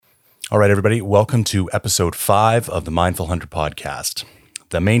All right, everybody, welcome to episode 5 of the Mindful Hunter podcast.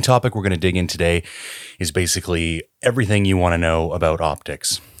 The main topic we're going to dig in today is basically everything you want to know about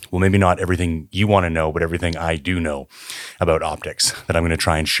optics. Well, maybe not everything you want to know, but everything I do know about optics that I'm going to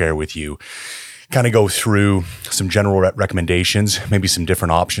try and share with you. Kind of go through some general recommendations, maybe some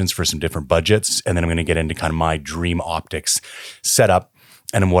different options for some different budgets, and then I'm going to get into kind of my dream optics setup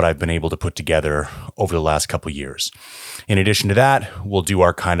and what I've been able to put together over the last couple of years. In addition to that, we'll do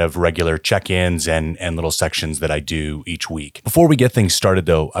our kind of regular check-ins and little sections that I do each week. Before we get things started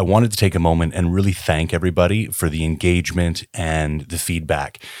though, I wanted to take a moment and really thank everybody for the engagement and the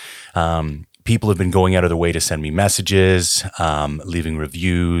feedback. People have been going out of their way to send me messages, leaving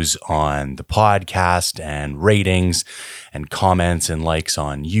reviews on the podcast and ratings and comments and likes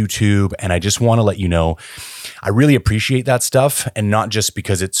on YouTube. And I just want to let you know, I really appreciate that stuff. And not just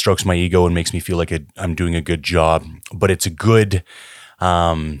because it strokes my ego and makes me feel like I'm doing a good job, but it's a good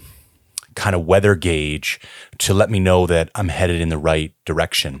kind of weather gauge to let me know that I'm headed in the right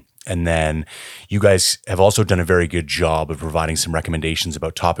direction. And then you guys have also done a very good job of providing some recommendations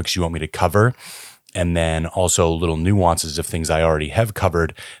about topics you want me to cover. And then also little nuances of things I already have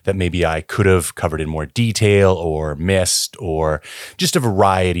covered that maybe I could have covered in more detail or missed, or just a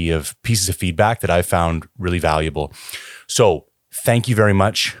variety of pieces of feedback that I found really valuable. So thank you very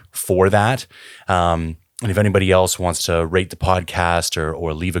much for that. And if anybody else wants to rate the podcast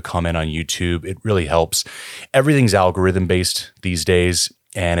or leave a comment on YouTube, it really helps. Everything's algorithm based these days.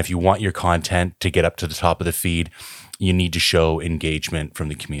 And if you want your content to get up to the top of the feed, you need to show engagement from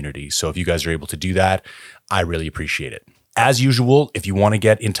the community. So if you guys are able to do that, I really appreciate it. As usual, if you want to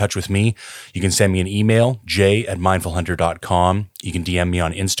get in touch with me, you can send me an email, j@mindfulhunter.com. You can DM me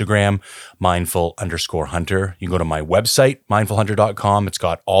on Instagram, mindful_hunter. You can go to my website, mindfulhunter.com. It's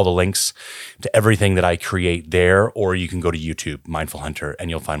got all the links to everything that I create there, or you can go to YouTube, Mindful Hunter, and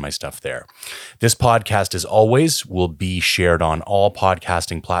you'll find my stuff there. This podcast, as always, will be shared on all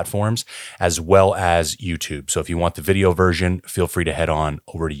podcasting platforms as well as YouTube. So if you want the video version, feel free to head on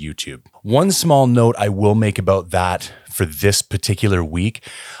over to YouTube. One small note I will make about that for this particular week,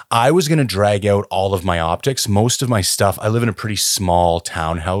 I was going to drag out all of my optics, most of my stuff. I live in a pretty small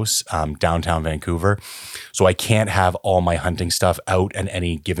townhouse, downtown Vancouver, so I can't have all my hunting stuff out at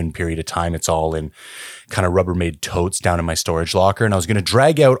any given period of time. It's all in kind of Rubbermaid totes down in my storage locker, and I was going to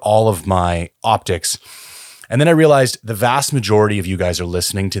drag out all of my optics. And then I realized the vast majority of you guys are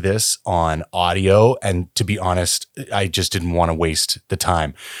listening to this on audio. And to be honest, I just didn't want to waste the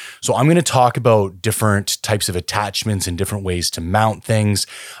time. So I'm going to talk about different types of attachments and different ways to mount things.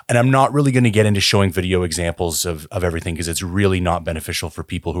 And I'm not really going to get into showing video examples of everything because it's really not beneficial for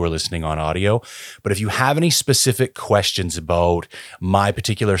people who are listening on audio. But if you have any specific questions about my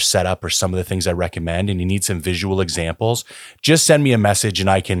particular setup or some of the things I recommend, and you need some visual examples, just send me a message and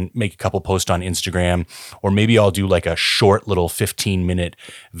I can make a couple posts on Instagram, or maybe I'll do like a short little 15-minute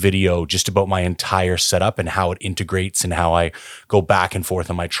video just about my entire setup and how it integrates and how I go back and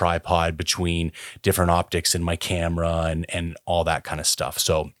forth on my tripod between different optics and my camera and all that kind of stuff.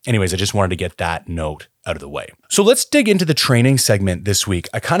 So anyways, I just wanted to get that note out of the way. So let's dig into the training segment this week.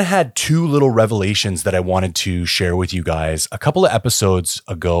 I kind of had two little revelations that I wanted to share with you guys. A couple of episodes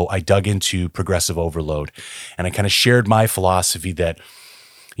ago, I dug into progressive overload and I kind of shared my philosophy that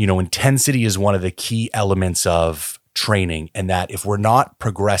intensity is one of the key elements of training, and that if we're not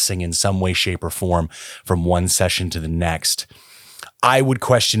progressing in some way, shape, or form from one session to the next, I would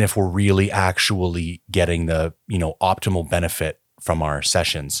question if we're really actually getting the, optimal benefit from our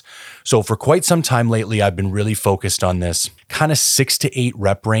sessions. So for quite some time lately, I've been really focused on this kind of 6 to 8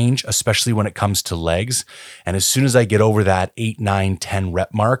 rep range, especially when it comes to legs. And as soon as I get over that 8, 9, 10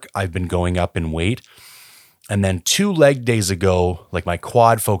 rep mark, I've been going up in weight. And then 2 leg days ago, like my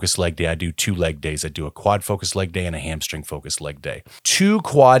quad focus leg day, I do 2 leg days. I do a quad focus leg day and a hamstring focus leg day. 2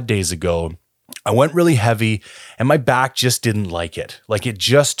 quad days ago, I went really heavy and my back just didn't like it. Like it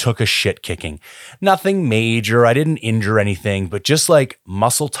just took a shit kicking. Nothing major. I didn't injure anything, but just like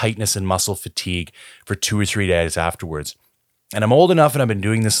muscle tightness and muscle fatigue for 2 or 3 days afterwards. And I'm old enough and I've been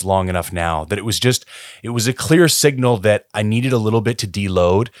doing this long enough now that it was a clear signal that I needed a little bit to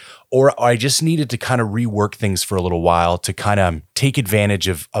deload, or I just needed to kind of rework things for a little while to kind of take advantage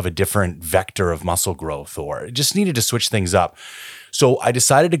of a different vector of muscle growth, or just needed to switch things up. So I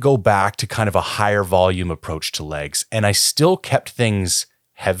decided to go back to kind of a higher volume approach to legs, and I still kept things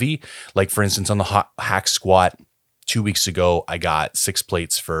heavy. Like for instance, on the hack squat, 2 weeks ago, I got 6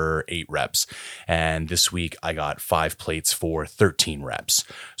 plates for 8 reps. And this week I got 5 plates for 13 reps.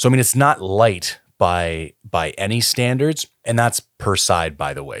 So, I mean, it's not light by any standards. And that's per side,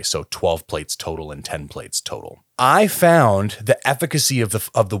 by the way. So 12 plates total and 10 plates total. I found the efficacy of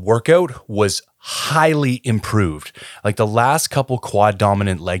the workout was highly improved. Like the last couple quad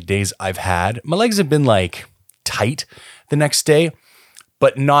dominant leg days I've had, my legs have been like tight the next day,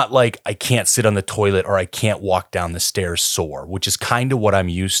 but not like I can't sit on the toilet or I can't walk down the stairs sore, which is kind of what I'm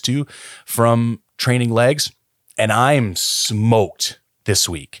used to from training legs. And I'm smoked this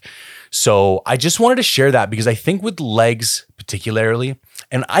week. So I just wanted to share that because I think with legs particularly,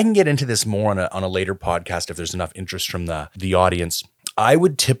 and I can get into this more on a later podcast if there's enough interest from the audience, I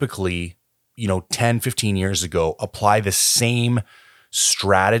would typically, 10, 15 years ago, apply the same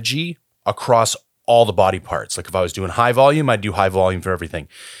strategy across all the body parts. Like if I was doing high volume, I'd do high volume for everything.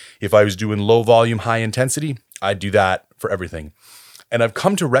 If I was doing low volume, high intensity, I'd do that for everything. And I've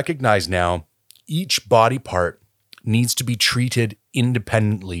come to recognize now each body part needs to be treated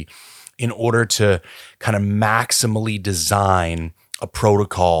independently in order to kind of maximally design a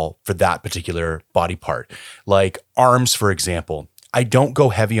protocol for that particular body part. Like arms, for example. I don't go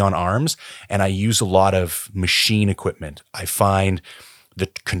heavy on arms and I use a lot of machine equipment. I find the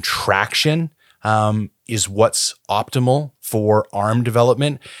contraction is what's optimal for arm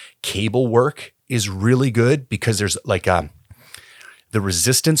development. Cable work is really good because there's like the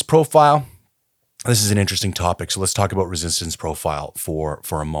resistance profile. This is an interesting topic. So let's talk about resistance profile for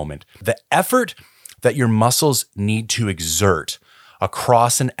a moment. The effort that your muscles need to exert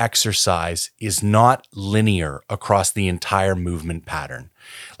across an exercise is not linear across the entire movement pattern.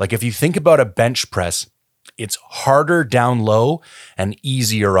 Like if you think about a bench press, it's harder down low and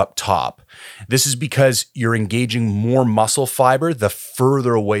easier up top. This is because you're engaging more muscle fiber the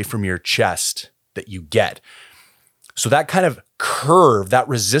further away from your chest that you get. So that kind of curve, that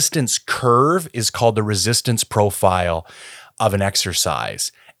resistance curve is called the resistance profile of an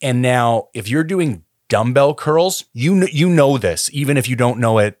exercise. And now if you're doing dumbbell curls, you know this, even if you don't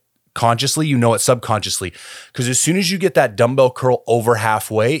know it consciously, you know it subconsciously. Because as soon as you get that dumbbell curl over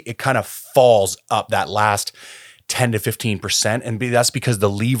halfway, it kind of falls up that last 10 to 15%. And that's because the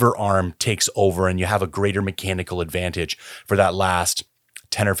lever arm takes over and you have a greater mechanical advantage for that last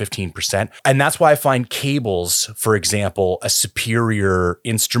 10 or 15%. And that's why I find cables, for example, a superior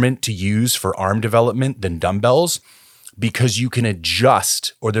instrument to use for arm development than dumbbells, because you can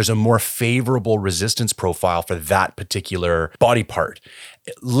adjust, or there's a more favorable resistance profile for that particular body part.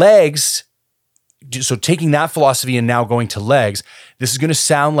 Legs, so taking that philosophy and now going to legs, this is going to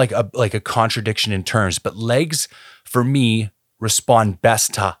sound like a contradiction in terms, but legs for me respond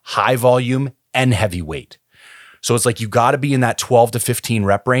best to high volume and heavy weight. So it's like you got to be in that 12 to 15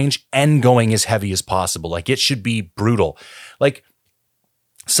 rep range and going as heavy as possible. Like it should be brutal. Like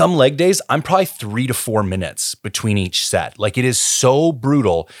some leg days, I'm probably 3 to 4 minutes between each set. Like it is so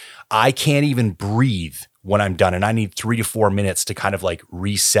brutal, I can't even breathe when I'm done. And I need 3 to 4 minutes to kind of like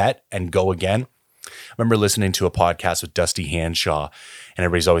reset and go again. I remember listening to a podcast with Dusty Hanshaw, and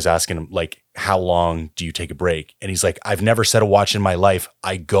everybody's always asking him, like, how long do you take a break? And he's like, I've never set a watch in my life.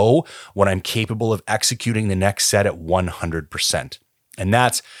 I go when I'm capable of executing the next set at 100%. And now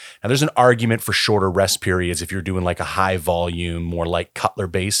there's an argument for shorter rest periods if you're doing like a high volume, more like Cutler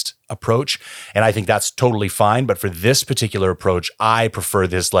based approach. And I think that's totally fine. But for this particular approach, I prefer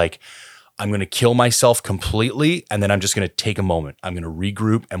this, like, I'm going to kill myself completely. And then I'm just going to take a moment. I'm going to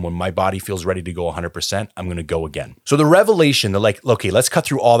regroup. And when my body feels ready to go 100%, I'm going to go again. So the revelation, okay, let's cut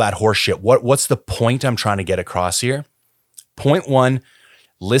through all that horse shit. What's the point I'm trying to get across here? Point one,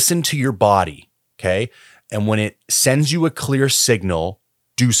 listen to your body. Okay. And when it sends you a clear signal,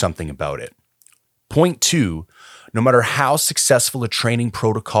 do something about it. Point two, no matter how successful a training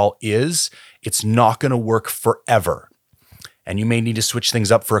protocol is, it's not going to work forever. And you may need to switch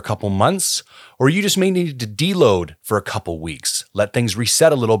things up for a couple months, or you just may need to deload for a couple weeks, let things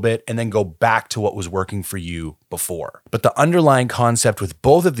reset a little bit, and then go back to what was working for you before. But the underlying concept with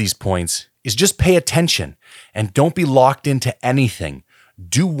both of these points is just pay attention and don't be locked into anything.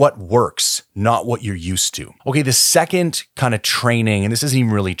 Do what works, not what you're used to. Okay, the second kind of training, and this isn't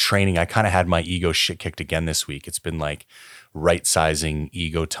even really training, I kind of had my ego shit kicked again this week. It's been like right-sizing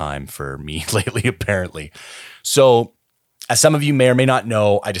ego time for me lately, apparently. So as some of you may or may not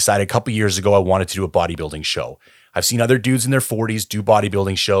know, I decided a couple years ago I wanted to do a bodybuilding show. I've seen other dudes in their 40s do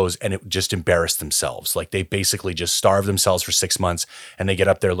bodybuilding shows and it just embarrassed themselves. Like they basically just starve themselves for 6 months and they get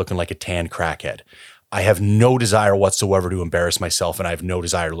up there looking like a tan crackhead. I have no desire whatsoever to embarrass myself, and I have no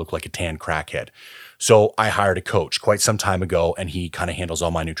desire to look like a tan crackhead. So I hired a coach quite some time ago, and he kind of handles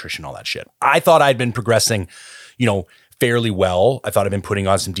all my nutrition, all that shit. I thought I'd been progressing, fairly well. I thought I'd been putting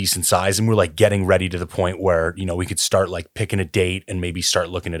on some decent size, and we're like getting ready to the point where, we could start like picking a date and maybe start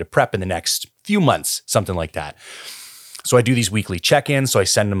looking at a prep in the next few months, something like that. So I do these weekly check-ins. So I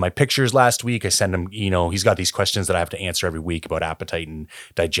send him my pictures last week. I send him, he's got these questions that I have to answer every week about appetite and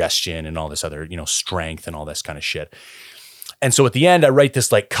digestion and all this other, strength and all this kind of shit. And so at the end, I write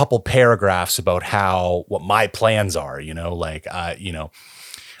this like couple paragraphs about what my plans are,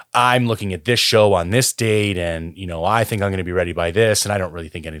 I'm looking at this show on this date and, I think I'm going to be ready by this. And I don't really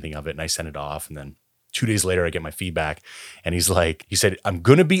think anything of it. And I send it off. And then 2 days later, I get my feedback. And he said, I'm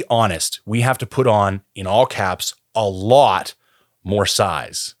going to be honest. We have to put on, in all caps, a lot more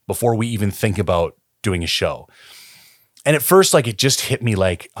size before we even think about doing a show. And at first, it just hit me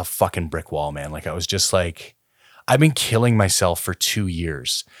like a fucking brick wall, man. I was just like, I've been killing myself for 2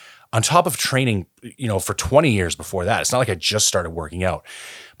 years on top of training, for 20 years before that. It's not like I just started working out,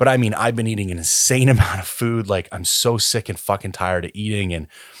 but I mean, I've been eating an insane amount of food. I'm so sick and fucking tired of eating and,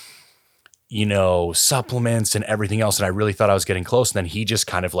 supplements and everything else. And I really thought I was getting close. And then he just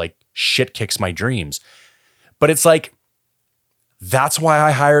kind of shit kicks my dreams. But it's that's why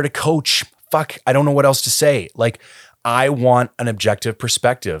I hired a coach. Fuck, I don't know what else to say. I want an objective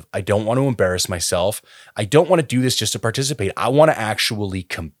perspective. I don't want to embarrass myself. I don't want to do this just to participate. I want to actually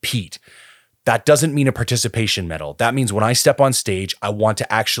compete. That doesn't mean a participation medal. That means when I step on stage, I want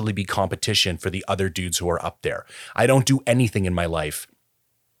to actually be competition for the other dudes who are up there. I don't do anything in my life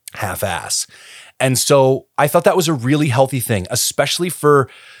half-ass. And so I thought that was a really healthy thing, especially for,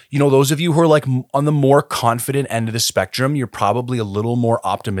 those of you who are on the more confident end of the spectrum. You're probably a little more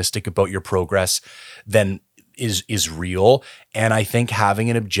optimistic about your progress than is real. And I think having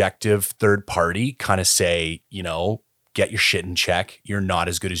an objective third party kind of say, get your shit in check. You're not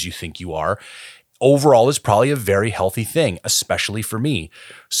as good as you think you are. Overall is probably a very healthy thing, especially for me.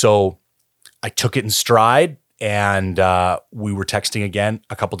 So I took it in stride. And we were texting again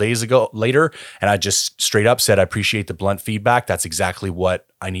a couple days later, and I just straight up said, I appreciate the blunt feedback. That's exactly what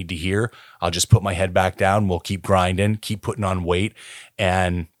I need to hear. I'll just put my head back down. We'll keep grinding, keep putting on weight.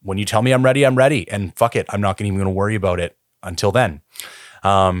 And when you tell me I'm ready, I'm ready. And fuck it, I'm not even going to worry about it until then.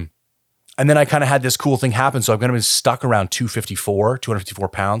 And then I kind of had this cool thing happen. So I've kind of been stuck around 254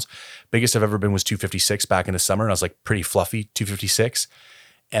 pounds. Biggest I've ever been was 256 back in the summer. And I was pretty fluffy, 256.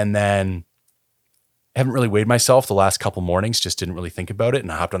 And then I haven't really weighed myself the last couple mornings, just didn't really think about it. And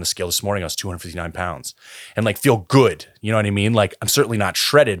I hopped on the scale this morning. I was 259 pounds and feel good. You know what I mean? I'm certainly not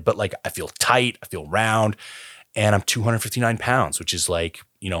shredded, but I feel tight, I feel round, and I'm 259 pounds, which is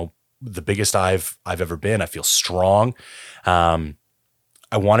the biggest I've ever been. I feel strong. I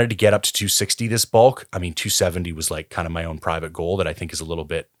wanted to get up to 260 this bulk. I mean, 270 was kind of my own private goal that I think is a little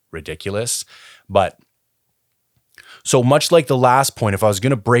bit ridiculous, but so much like the last point, if I was going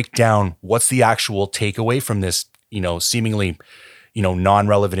to break down what's the actual takeaway from this, seemingly,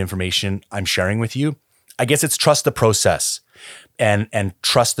 non-relevant information I'm sharing with you, I guess it's trust the process and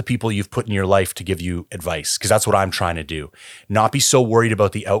trust the people you've put in your life to give you advice. Cause that's what I'm trying to do. Not be so worried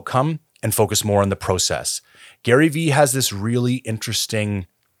about the outcome and focus more on the process. Gary Vee has this really interesting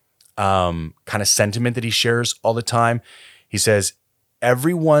kind of sentiment that he shares all the time. He says,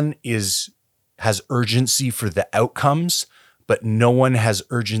 everyone has urgency for the outcomes, but no one has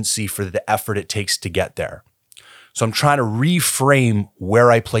urgency for the effort it takes to get there. So I'm trying to reframe where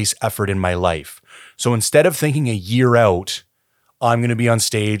I place effort in my life. So instead of thinking a year out, I'm going to be on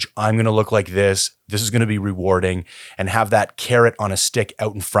stage, I'm going to look like this is going to be rewarding, and have that carrot on a stick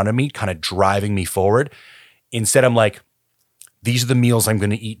out in front of me, kind of driving me forward. Instead, I'm these are the meals I'm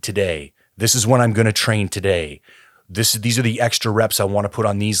going to eat today. This is when I'm going to train today. These are the extra reps I want to put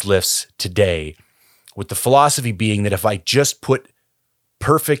on these lifts today, with the philosophy being that if I just put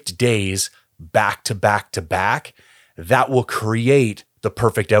perfect days back to back to back, that will create the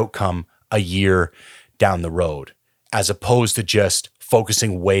perfect outcome a year down the road, as opposed to just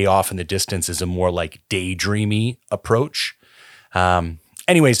focusing way off in the distance as a more daydreamy approach.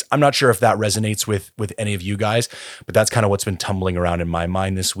 Anyways, I'm not sure if that resonates with any of you guys, but that's kind of what's been tumbling around in my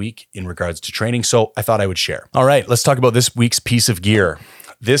mind this week in regards to training. So I thought I would share. All right, let's talk about this week's piece of gear.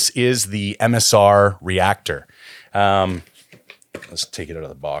 This is the MSR reactor. Let's take it out of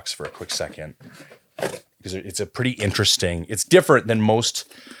the box for a quick second, because it's a pretty interesting, it's different than most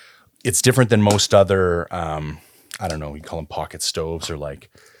other, I don't know, you call them pocket stoves or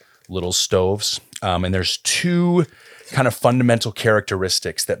little stoves. And there's two kind of fundamental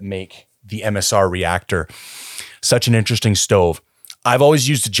characteristics that make the MSR reactor such an interesting stove. I've always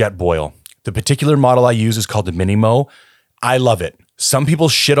used a jet boil. The particular model I use is called the Minimo. I love it. Some people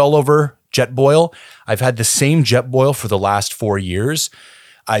shit all over jet boil. I've had the same jet boil for the last 4 years.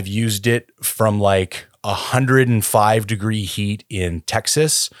 I've used it from 105 degree heat in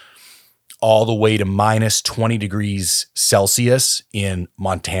Texas all the way to minus 20 degrees Celsius in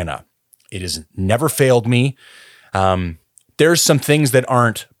Montana. It has never failed me. There's some things that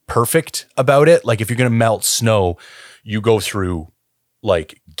aren't perfect about it. Like if you're going to melt snow, you go through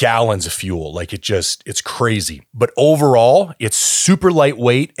like gallons of fuel. Like it's crazy. But overall, it's super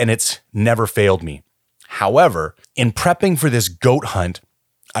lightweight and it's never failed me. However, in prepping for this goat hunt,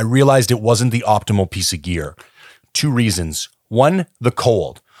 I realized it wasn't the optimal piece of gear. 2 reasons. 1, the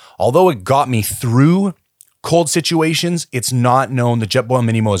cold. Although it got me through cold situations, it's not known, the Jetboil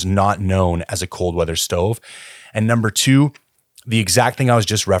Minimo is not known as a cold weather stove. And number 2, the exact thing I was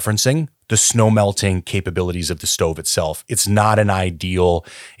just referencing, the snow melting capabilities of the stove itself. It's not an ideal,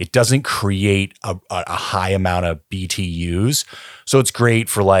 it doesn't create a high amount of BTUs. So it's great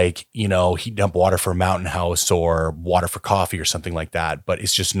for like, heating up water for a mountain house or water for coffee or something like that. But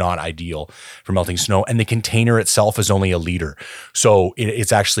it's just not ideal for melting snow. And the container itself is only a liter. So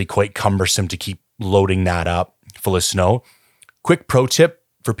it's actually quite cumbersome to keep loading that up full of snow. Quick pro tip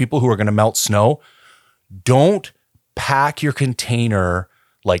for people who are going to melt snow, don't pack your container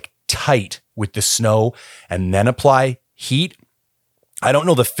like tight with the snow and then apply heat. I don't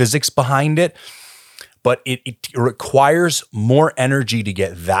know the physics behind it, but it requires more energy to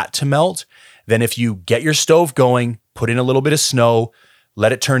get that to melt than if you get your stove going, put in a little bit of snow,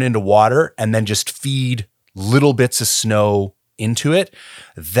 let it turn into water, and then just feed little bits of snow into it.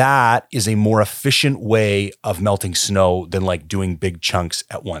 That is a more efficient way of melting snow than like doing big chunks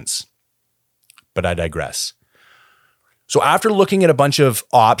at once. But I digress. So after looking at a bunch of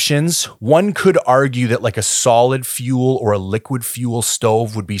options, one could argue that like a solid fuel or a liquid fuel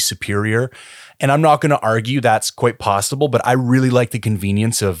stove would be superior. And I'm not going to argue that's quite possible, but I really like the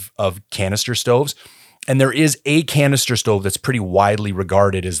convenience of canister stoves. And there is a canister stove that's pretty widely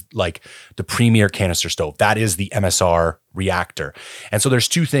regarded as like the premier canister stove. That is the MSR reactor. And so there's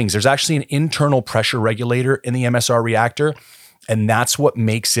 2 things. There's actually an internal pressure regulator in the MSR reactor, and that's what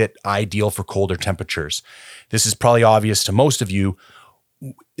makes it ideal for colder temperatures. This is probably obvious to most of you.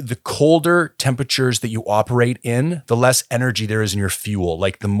 The colder temperatures that you operate in, the less energy there is in your fuel,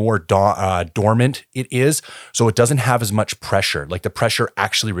 like the more dormant it is. So it doesn't have as much pressure, like the pressure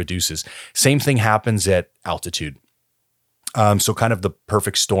actually reduces. Same thing happens at altitude. So kind of the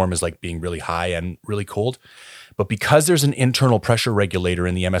perfect storm is like being really high and really cold. But because there's an internal pressure regulator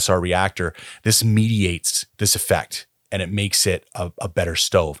in the MSR reactor, this mediates this effect, and it makes it a better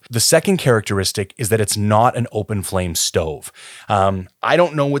stove. The second characteristic is that it's not an open flame stove. I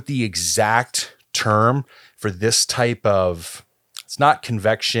don't know what the exact term for this type of, it's not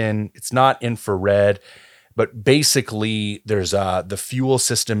convection, it's not infrared, but basically there's the fuel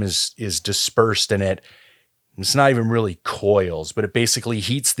system is dispersed in it. It's not even really coils, but it basically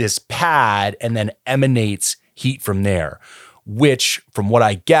heats this pad and then emanates heat from there, which from what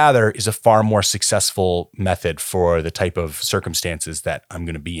I gather is a far more successful method for the type of circumstances that I'm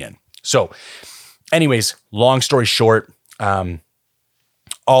going to be in. So anyways, long story short,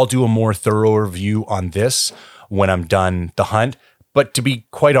 I'll do a more thorough review on this when I'm done the hunt. But to be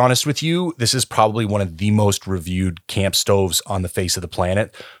quite honest with you, this is probably one of the most reviewed camp stoves on the face of the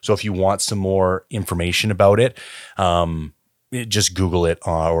planet. So if you want some more information about it, just Google it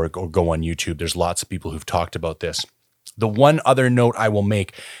or go on YouTube. There's lots of people who've talked about this. The one other note I will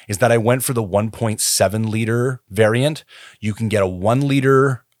make is that I went for the 1.7 liter variant. You can get a 1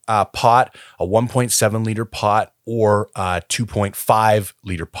 liter pot, a 1.7 liter pot, or a 2.5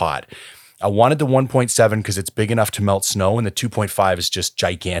 liter pot. I wanted the 1.7 because it's big enough to melt snow, and the 2.5 is just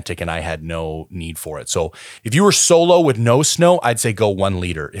gigantic and I had no need for it. So if you were solo with no snow, I'd say go 1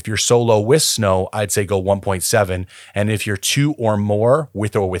 liter. If you're solo with snow, I'd say go 1.7. And if you're 2 or more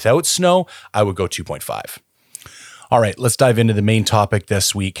with or without snow, I would go 2.5. All right, let's dive into the main topic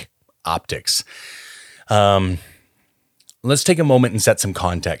this week, optics. Let's take a moment and set some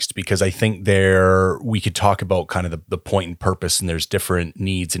context, because I think we could talk about kind of the point and purpose, and there's different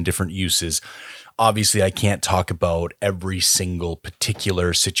needs and different uses. Obviously, I can't talk about every single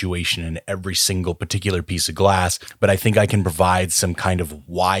particular situation and every single particular piece of glass, but I think I can provide some kind of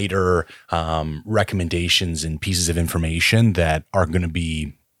wider recommendations and pieces of information that are going to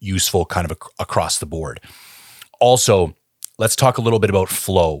be useful kind of across the board. Also, let's talk a little bit about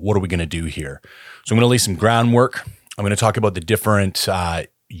flow. What are we going to do here? So I'm going to lay some groundwork. I'm going to talk about the different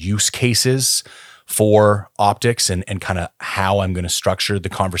use cases for optics and kind of how I'm going to structure the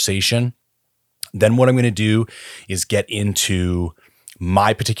conversation. Then what I'm going to do is get into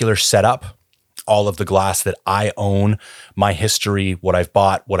my particular setup, all of the glass that I own, my history, what I've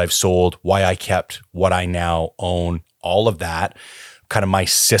bought, what I've sold, why I kept, what I now own, all of that. Kind of my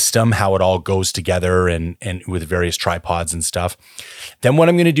system, how it all goes together and with various tripods and stuff. Then what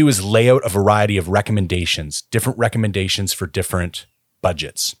I'm going to do is lay out a variety of recommendations, different recommendations for different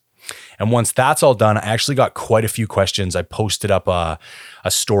budgets. And once that's all done, I actually got quite a few questions. I posted up a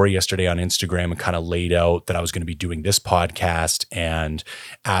story yesterday on Instagram and kind of laid out that I was going to be doing this podcast and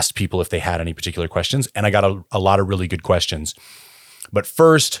asked people if they had any particular questions. And I got a lot of really good questions. But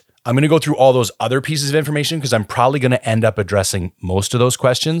first, I'm going to go through all those other pieces of information because I'm probably going to end up addressing most of those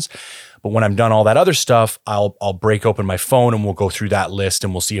questions. But when I'm done all that other stuff, I'll break open my phone and we'll go through that list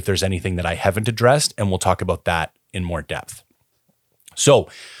and we'll see if there's anything that I haven't addressed, and we'll talk about that in more depth. So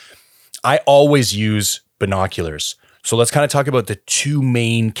I always use binoculars. So let's kind of talk about the two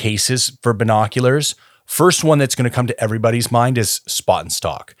main cases for binoculars. First one that's going to come to everybody's mind is spot and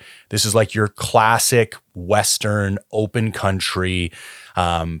stock. This is like your classic Western open country,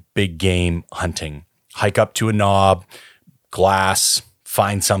 big game hunting. Hike up to a knob, glass,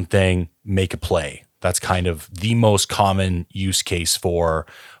 find something, make a play. That's kind of the most common use case for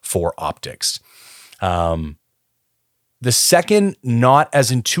optics. The second, not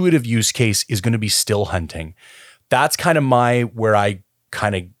as intuitive use case is going to be still hunting. That's kind of where I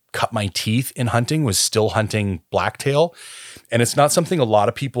kind of cut my teeth in hunting, was still hunting blacktail. And it's not something a lot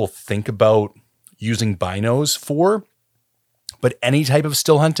of people think about using binos for, but any type of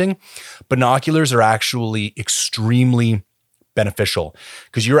still hunting, binoculars are actually extremely beneficial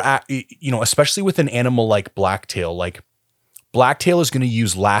because especially with an animal like blacktail, blacktail is going to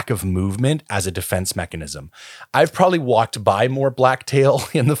use lack of movement as a defense mechanism. I've probably walked by more blacktail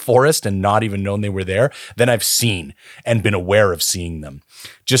in the forest and not even known they were there than I've seen and been aware of seeing them.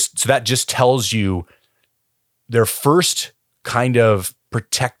 So that just tells you their first kind of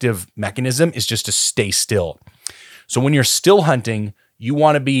protective mechanism is just to stay still. So when you're still hunting, you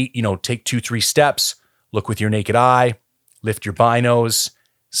want to be, take 2-3 steps, look with your naked eye, lift your binos,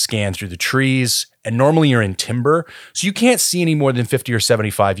 scan through the trees, and normally you're in timber, so you can't see any more than 50 or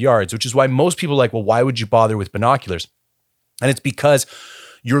 75 yards, which is why most people are like, well, why would you bother with binoculars? And it's because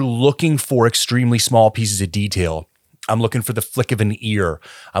you're looking for extremely small pieces of detail. I'm looking for the flick of an ear.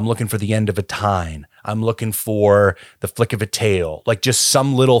 I'm looking for the end of a tine. I'm looking for the flick of a tail, like just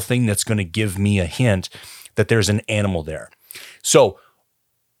some little thing that's going to give me a hint that there's an animal there. So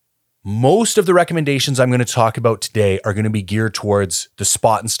most of the recommendations I'm going to talk about today are going to be geared towards the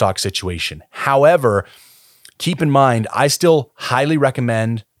spot and stock situation. However, keep in mind, I still highly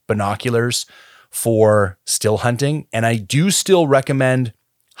recommend binoculars for still hunting, and I do still recommend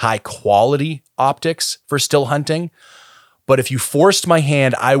high quality optics for still hunting. But if you forced my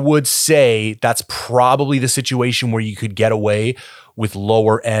hand, I would say that's probably the situation where you could get away with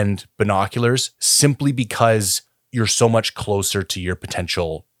lower end binoculars simply because you're so much closer to your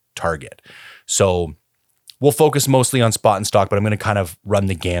potential target. So we'll focus mostly on spot and stock, but I'm going to kind of run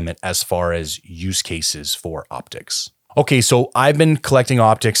the gamut as far as use cases for optics. Okay, so I've been collecting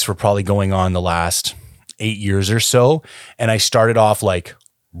optics for probably going on the last 8 years or so. And I started off like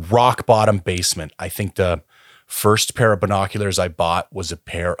rock bottom basement. I think the first pair of binoculars I bought was a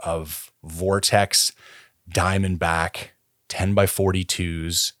pair of Vortex Diamondback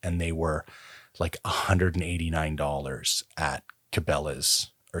 10x42s, and they were like $189 at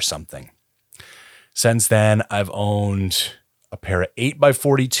Cabela's or something. Since then, I've owned a pair of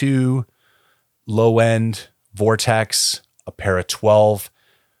 8x42 low end Vortex, a pair of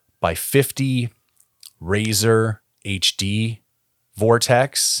 12x50 Razor HD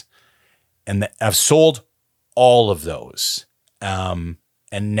Vortex, and I've sold all of those. And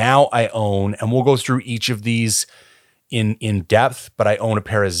now I own, and we'll go through each of these in depth, but I own a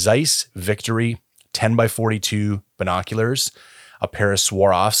pair of Zeiss Victory 10x42 binoculars, a pair of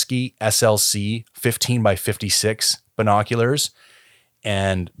Swarovski SLC 15x56 binoculars,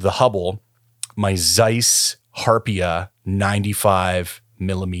 and the Hubble, my Zeiss Harpia 95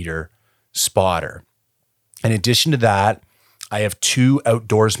 millimeter spotter. In addition to that, I have 2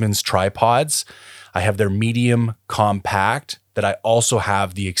 Outdoorsmans tripods. I have their medium compact that I also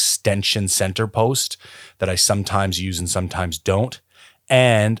have the extension center post that I sometimes use and sometimes don't.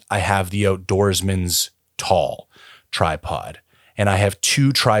 And I have the Outdoorsmans tall tripod. And I have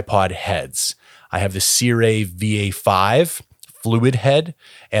 2 tripod heads. I have the Sire VA5 fluid head,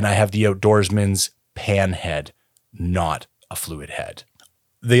 and I have the Outdoorsmans pan head, not a fluid head.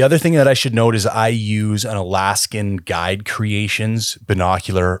 The other thing that I should note is I use an Alaskan Guide Creations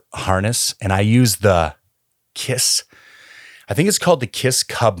binocular harness, and I use the KISS. I think it's called the KISS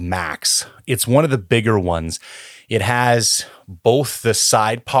Cub Max. It's one of the bigger ones. It has both the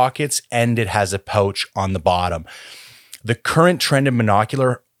side pockets and it has a pouch on the bottom. The current trend in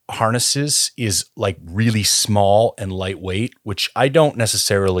binocular harnesses is like really small and lightweight, which I don't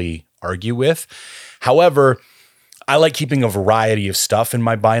necessarily argue with. However, I like keeping a variety of stuff in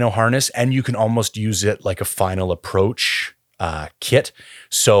my bino harness, and you can almost use it like a final approach kit.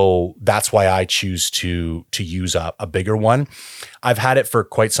 So that's why I choose to use a bigger one. I've had it for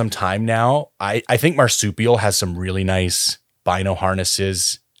quite some time now. I think Marsupial has some really nice bino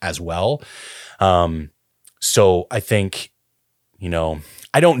harnesses as well. So I think,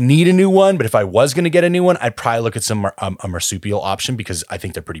 I don't need a new one, but if I was going to get a new one, I'd probably look at a Marsupial option because I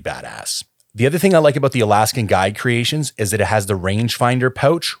think they're pretty badass. The other thing I like about the Alaskan Guide Creations is that it has the rangefinder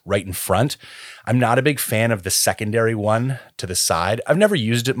pouch right in front. I'm not a big fan of the secondary one to the side. I've never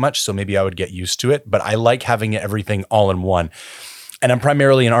used it much, so maybe I would get used to it, but I like having everything all in one. And I'm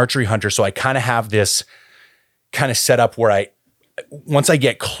primarily an archery hunter, so I kind of have this kind of setup where once I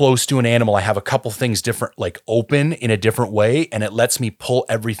get close to an animal, I have a couple things different, like open in a different way, and it lets me pull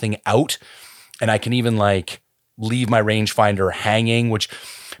everything out. And I can even leave my rangefinder hanging, which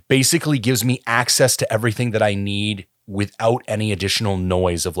basically gives me access to everything that I need without any additional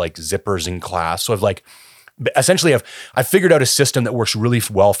noise of zippers and clasps. So I've figured out a system that works really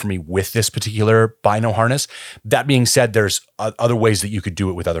well for me with this particular bino harness. That being said, there's other ways that you could do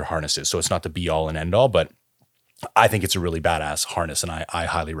it with other harnesses. So it's not the be all and end all, but I think it's a really badass harness and I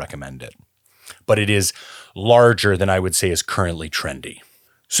highly recommend it. But it is larger than I would say is currently trendy.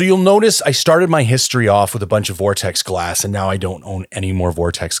 So you'll notice I started my history off with a bunch of Vortex glass and now I don't own any more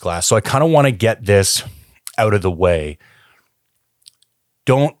Vortex glass. So I kind of want to get this out of the way.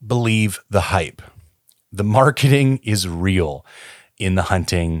 Don't believe the hype. The marketing is real in the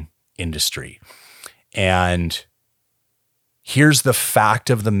hunting industry. And here's the fact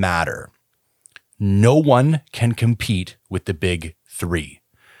of the matter. No one can compete with the big three.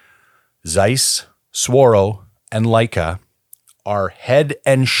 Zeiss, Swaro, and Leica are head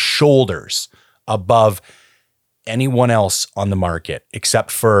and shoulders above anyone else on the market,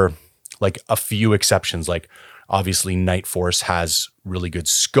 except for a few exceptions. Obviously Night Force has really good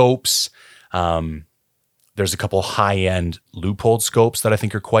scopes. There's a couple high-end Leupold scopes that I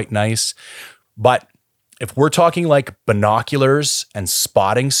think are quite nice. But if we're talking binoculars and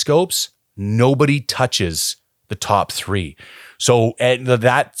spotting scopes, nobody touches the top three. So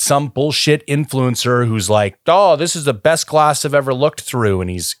that some bullshit influencer who's oh, this is the best glass I've ever looked through,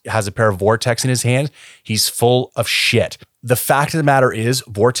 and has a pair of Vortex in his hand, he's full of shit. The fact of the matter is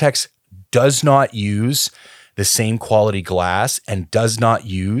Vortex does not use the same quality glass and does not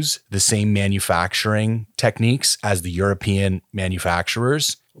use the same manufacturing techniques as the European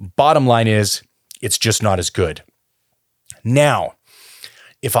manufacturers. Bottom line is, it's just not as good. Now,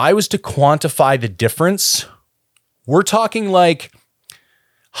 if I was to quantify the difference, we're talking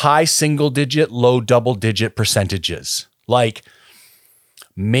high single digit, low double digit percentages.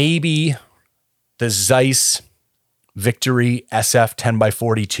 Maybe the Zeiss Victory SF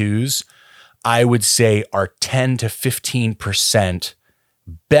 10x42s, I would say are 10 to 15%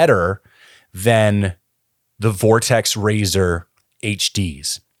 better than the Vortex Razor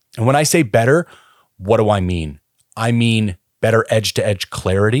HDs. And when I say better, what do I mean? I mean better edge-to-edge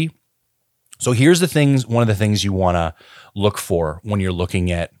clarity. So here's one of the things you want to look for when you're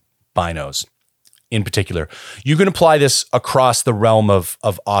looking at binos in particular. You can apply this across the realm of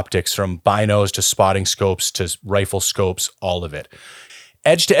optics, from binos to spotting scopes to rifle scopes, all of it.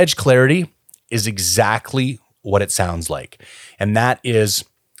 Edge-to-edge clarity is exactly what it sounds like. And that is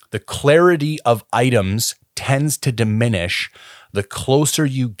the clarity of items tends to diminish the closer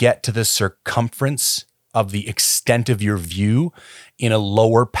you get to the circumference of the extent of your view in a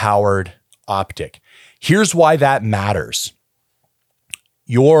lower powered optic. Here's why that matters.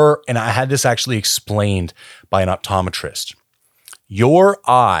 And I had this actually explained by an optometrist. Your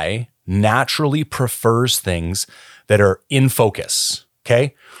eye naturally prefers things that are in focus,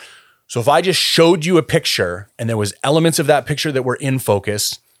 okay? So if I just showed you a picture and there was elements of that picture that were in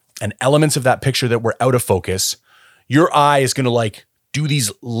focus and elements of that picture that were out of focus, your eye is going to do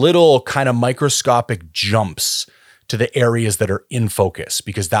these little kind of microscopic jumps to the areas that are in focus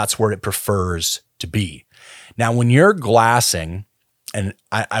because that's where it prefers to be. Now, when you're glassing, and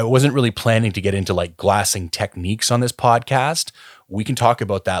I wasn't really planning to get into glassing techniques on this podcast. We can talk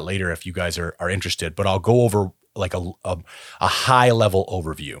about that later if you guys are interested, but I'll go over a high level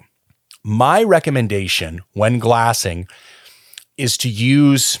overview. My recommendation when glassing is to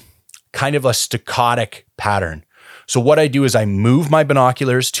use kind of a staccatic pattern. So what I do is I move my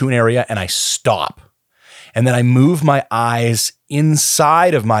binoculars to an area and I stop. And then I move my eyes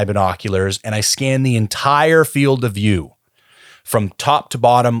inside of my binoculars and I scan the entire field of view from top to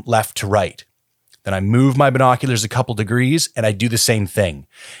bottom, left to right. Then I move my binoculars a couple degrees and I do the same thing.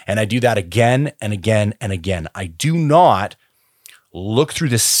 And I do that again and again and again. I do not look through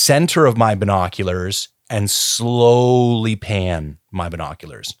the center of my binoculars and slowly pan my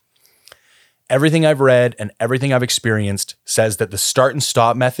binoculars. everything I've read and everything I've experienced says that the start and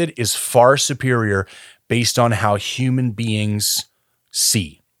stop method is far superior based on how human beings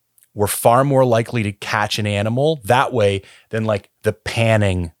see. We're far more likely to catch an animal that way than like the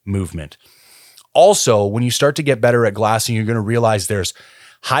panning movement. Also, when you start to get better at glassing, you're going to realize there's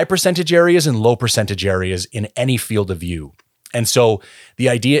high percentage areas and low percentage areas in any field of view. And so the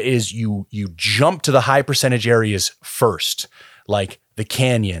idea is you jump to the high percentage areas first, like the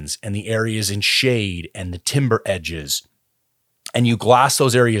canyons and the areas in shade and the timber edges. And you glass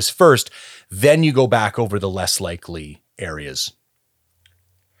those areas first, then you go back over the less likely areas.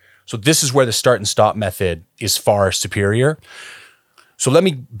 So this is where the start and stop method is far superior. So let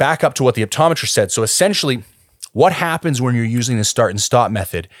me back up to what the optometrist said. So essentially, what happens when you're using the start and stop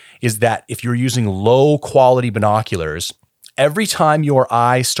method is that if you're using low quality binoculars, every time your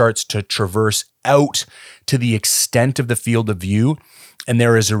eye starts to traverse out to the extent of the field of view and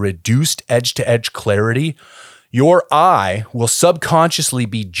there is a reduced edge-to-edge clarity, your eye will subconsciously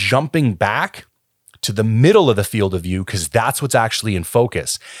be jumping back to the middle of the field of view because that's what's actually in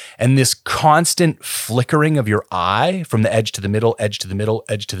focus. And this constant flickering of your eye from the edge to the middle, edge to the middle,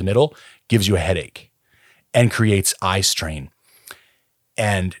 edge to the middle gives you a headache and creates eye strain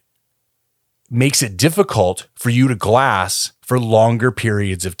and makes it difficult for you to glass for longer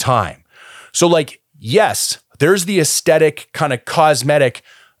periods of time. So like, yes, there's the aesthetic kind of cosmetic,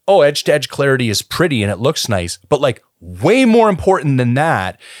 oh, edge-to-edge clarity is pretty and it looks nice. But like way more important than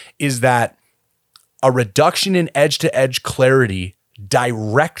that is that a reduction in edge-to-edge clarity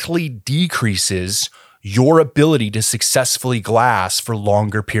directly decreases your ability to successfully glass for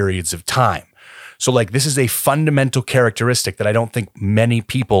longer periods of time. So like this is a fundamental characteristic that I don't think many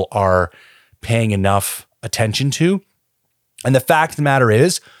people are paying enough attention to. And the fact of the matter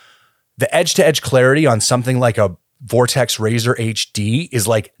is, the edge-to-edge clarity on something like a Vortex Razor HD is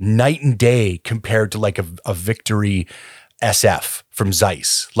like night and day compared to like a Victory SF from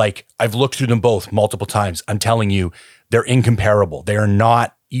Zeiss. Like I've looked through them both multiple times. I'm telling you, they're incomparable. They are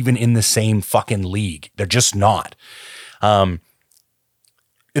not even in the same fucking league. They're just not. The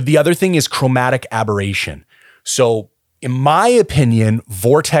other thing is chromatic aberration. So in my opinion,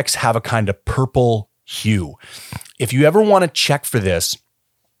 Vortex have a kind of purple hue. If you ever want to check for this,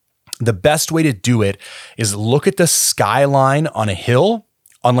 the best way to do it is look at the skyline on a hill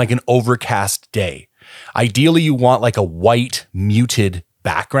on like an overcast day. Ideally, you want like a white muted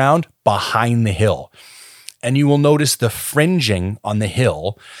background behind the hill. And you will notice the fringing on the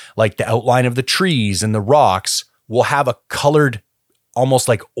hill, like the outline of the trees and the rocks, will have a colored, almost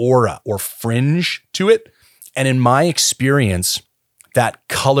like aura or fringe to it. And in my experience, that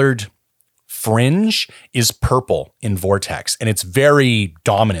colored fringe is purple in Vortex. And it's very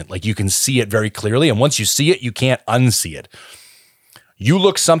dominant. Like you can see it very clearly. And once you see it, you can't unsee it. You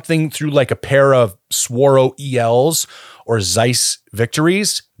look something through like a pair of Swaro ELs or Zeiss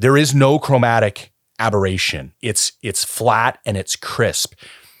Victories, there is no chromatic aberration. It's flat and it's crisp.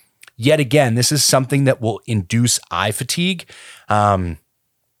 Yet again, this is something that will induce eye fatigue and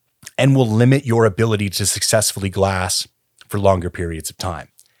will limit your ability to successfully glass for longer periods of time.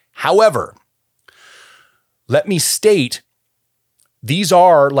 However, let me state, these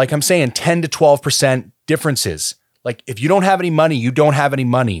are, like I'm saying, 10 to 12% differences. Like if you don't have any money, you don't have any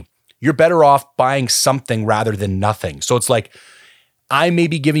money. You're better off buying something rather than nothing. So it's like, I may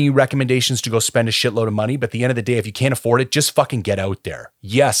be giving you recommendations to go spend a shitload of money, but at the end of the day, if you can't afford it, just fucking get out there.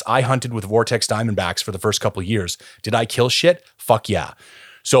 Yes, I hunted with Vortex Diamondbacks for the first couple of years. Did I kill shit? Fuck yeah.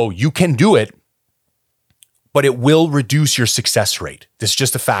 So you can do it, but it will reduce your success rate. This is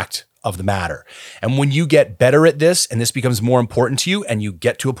just a fact of the matter. And when you get better at this and this becomes more important to you and you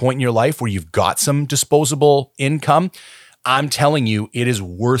get to a point in your life where you've got some disposable income, I'm telling you, it is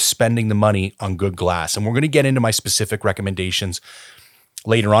worth spending the money on good glass. And we're going to get into my specific recommendations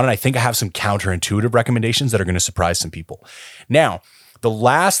later on. And I think I have some counterintuitive recommendations that are going to surprise some people. Now, the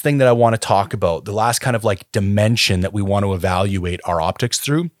last thing that I want to talk about, the last kind of like dimension that we want to evaluate our optics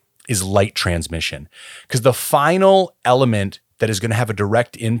through is light transmission. Because the final element that is going to have a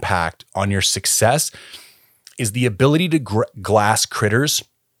direct impact on your success is the ability to glass critters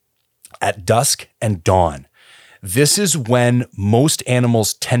at dusk and dawn. This is when most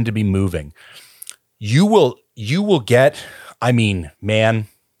animals tend to be moving. You will get, I mean, man,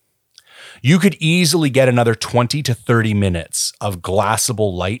 you could easily get another 20 to 30 minutes of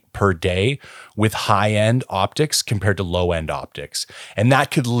glassable light per day with high-end optics compared to low-end optics. And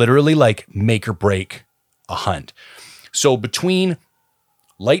that could literally like make or break a hunt. So between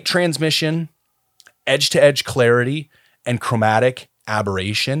light transmission, edge-to-edge clarity, and chromatic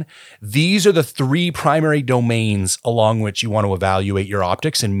aberration, these are the three primary domains along which you want to evaluate your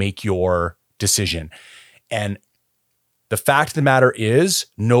optics and make your decision. And the fact of the matter is,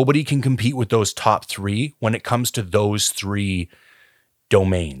 nobody can compete with those top three when it comes to those three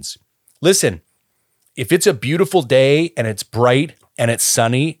domains. Listen, if it's a beautiful day and it's bright and it's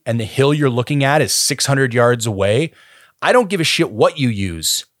sunny and the hill you're looking at is 600 yards away, I don't give a shit what you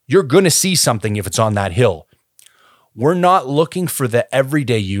use. You're going to see something if it's on that hill. We're not looking for the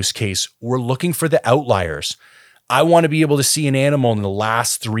everyday use case. We're looking for the outliers. I want to be able to see an animal in the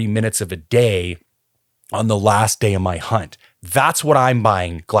last 3 minutes of a day on the last day of my hunt. That's what I'm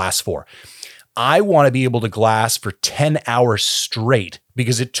buying glass for. I want to be able to glass for 10 hours straight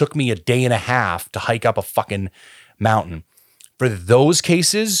because it took me a day and a half to hike up a fucking mountain. For those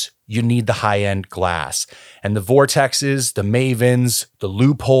cases, you need the high-end glass. And the Vortexes, the Mavens, the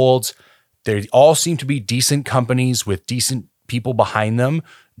Loopholds, they all seem to be decent companies with decent people behind them,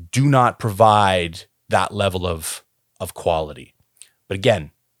 do not provide that level of quality. But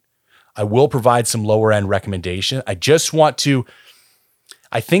again, I will provide some lower end recommendation.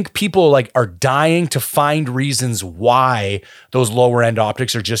 I think people are dying to find reasons why those lower end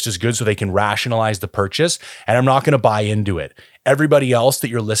optics are just as good so they can rationalize the purchase. And I'm not going to buy into it. Everybody else that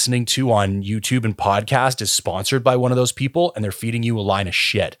you're listening to on YouTube and podcast is sponsored by one of those people and they're feeding you a line of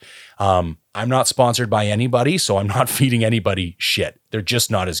shit. I'm not sponsored by anybody, so I'm not feeding anybody shit. They're just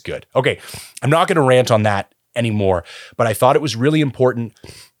not as good. Okay, I'm not going to rant on that anymore, but I thought it was really important.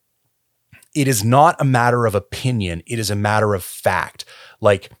 It is not a matter of opinion. It is a matter of fact.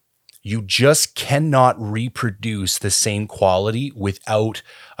 You just cannot reproduce the same quality without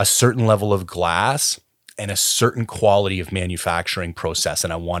a certain level of glass and a certain quality of manufacturing process.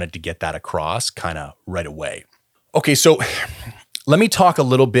 And I wanted to get that across kind of right away. Okay, so let me talk a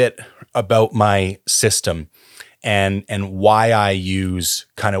little bit about my system and why I use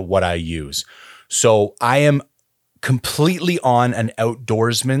kind of what I use. So I am completely on an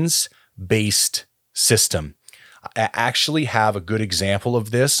Outdoorsmans based system. I actually have a good example of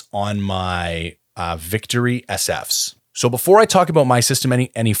this on my Victory SFs. So before I talk about my system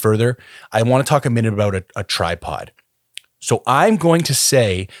any further, I want to talk a minute about a tripod. So I'm going to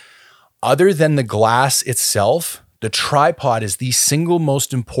say, other than the glass itself, the tripod is the single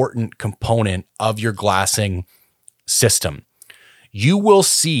most important component of your glassing system. You will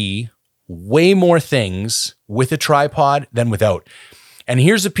see way more things with a tripod than without. And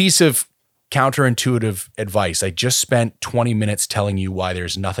here's a piece of counterintuitive advice. I just spent 20 minutes telling you why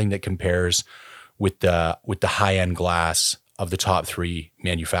there's nothing that compares with the high-end glass of the top three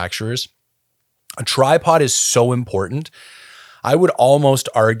manufacturers. A tripod is so important. I would almost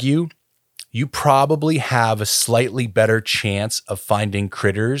argue you probably have a slightly better chance of finding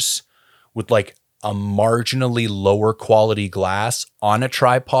critters with a marginally lower quality glass on a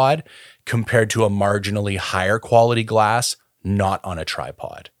tripod compared to a marginally higher quality glass not on a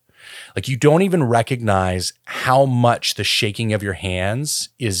tripod. You don't even recognize how much the shaking of your hands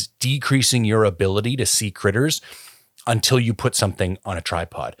is decreasing your ability to see critters until you put something on a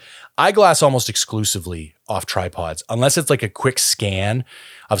tripod. I glass almost exclusively off tripods. Unless it's a quick scan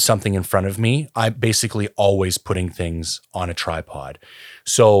of something in front of me, I'm basically always putting things on a tripod.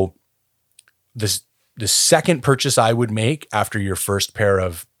 So the second purchase I would make after your first pair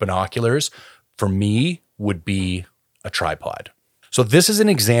of binoculars for me would be a tripod. So this is an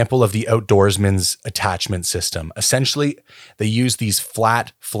example of the Outdoorsmans attachment system. Essentially, they use these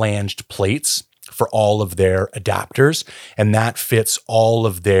flat flanged plates for all of their adapters, and that fits all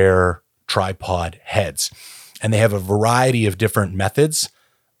of their tripod heads. And they have a variety of different methods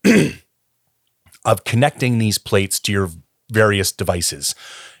of connecting these plates to your various devices.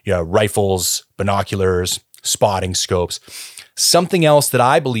 Rifles, binoculars, spotting scopes. Something else that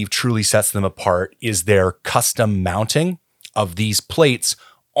I believe truly sets them apart is their custom mounting of these plates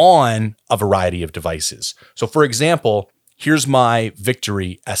on a variety of devices. So for example, here's my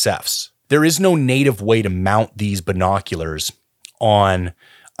Victory SFs. There is no native way to mount these binoculars on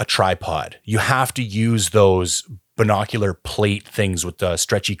a tripod. You have to use those binocular plate things with the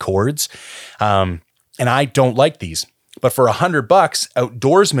stretchy cords. And I don't like these, but for $100,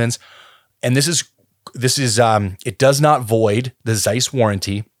 Outdoorsmans, and this is it does not void the Zeiss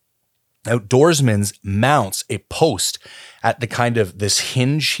warranty. Outdoorsmans mounts a post at the kind of this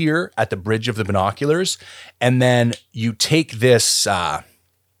hinge here at the bridge of the binoculars. And then you take this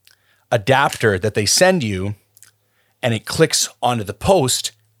adapter that they send you and it clicks onto the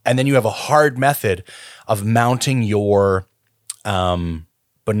post. And then you have a hard method of mounting your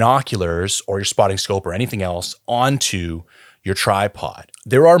binoculars or your spotting scope or anything else onto your tripod.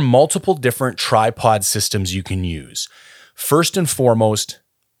 There are multiple different tripod systems you can use. First and foremost,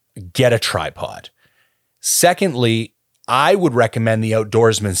 get a tripod. Secondly, I would recommend the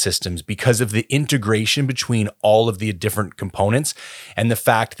Outdoorsman systems because of the integration between all of the different components and the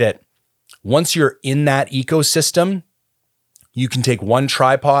fact that once you're in that ecosystem, you can take one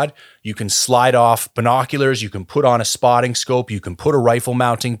tripod, you can slide off binoculars, you can put on a spotting scope, you can put a rifle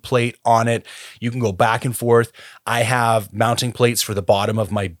mounting plate on it, you can go back and forth. I have mounting plates for the bottom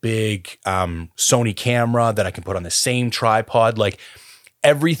of my big Sony camera that I can put on the same tripod. Like,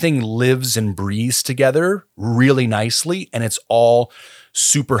 everything lives and breathes together really nicely, and it's all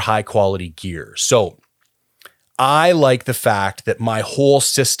super high quality gear. So I like the fact that my whole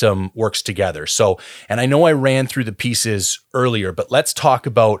system works together. So, and I know I ran through the pieces earlier, but let's talk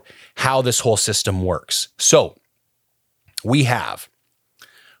about how this whole system works. So we have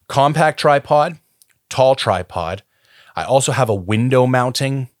compact tripod, tall tripod. I also have a window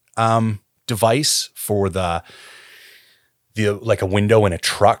mounting device for the like a window in a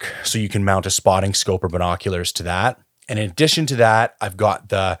truck, so you can mount a spotting scope or binoculars to that. And in addition to that, I've got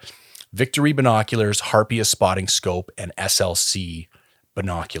the Victory binoculars, Harpia spotting scope, and SLC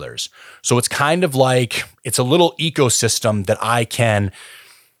binoculars. So it's kind of like, it's a little ecosystem that I can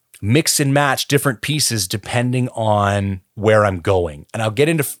mix and match different pieces depending on where I'm going. And I'll get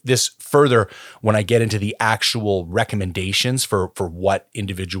into this further when I get into the actual recommendations for what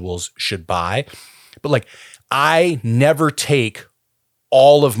individuals should buy. But like, I never take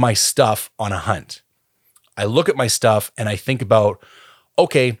all of my stuff on a hunt. I look at my stuff and I think about,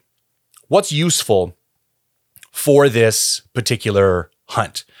 okay, what's useful for this particular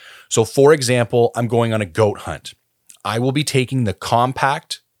hunt? So for example, I'm going on a goat hunt. I will be taking the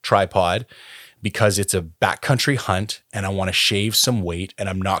compact tripod because it's a backcountry hunt and I want to shave some weight, and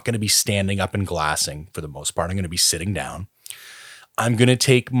I'm not going to be standing up and glassing for the most part. I'm going to be sitting down. I'm going to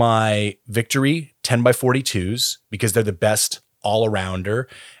take my Victory 10x42s because they're the best all-arounder,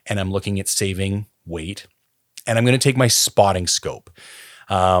 and I'm looking at saving weight. And I'm going to take my spotting scope.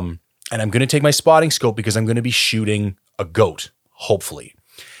 And I'm going to take my spotting scope because I'm going to be shooting a goat, hopefully.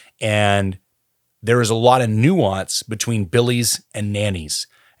 And there is a lot of nuance between billies and nannies.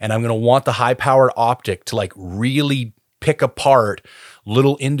 And I'm going to want the high-powered optic to like really pick apart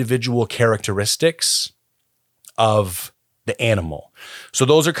little individual characteristics of the animal. So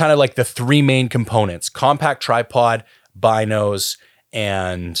those are kind of like the three main components: compact tripod, binos,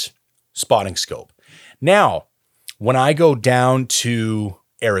 and spotting scope. Now, when I go down to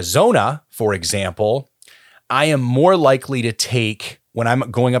Arizona, for example, I am more likely to take, when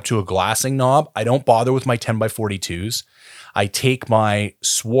I'm going up to a glassing knob, I don't bother with my 10x42s. I take my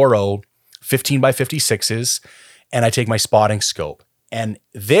Swaro 15x56s and I take my spotting scope. And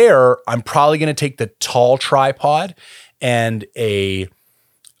there, I'm probably going to take the tall tripod and a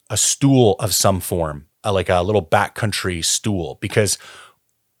stool of some form, like a little backcountry stool, because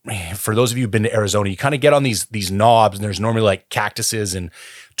for those of you who've been to Arizona, you kind of get on these knobs, and there's normally like cactuses and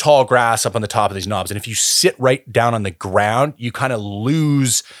tall grass up on the top of these knobs. And if you sit right down on the ground, you kind of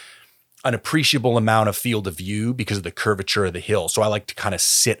lose an appreciable amount of field of view because of the curvature of the hill. So I like to kind of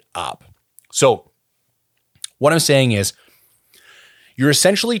sit up. So what I'm saying is, you're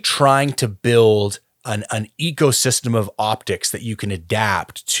essentially trying to build an ecosystem of optics that you can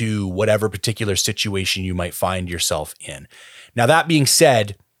adapt to whatever particular situation you might find yourself in. Now, that being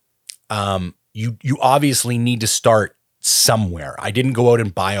said, you obviously need to start somewhere. I didn't go out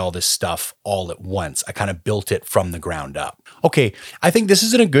and buy all this stuff all at once. I kind of built it from the ground up. Okay, I think this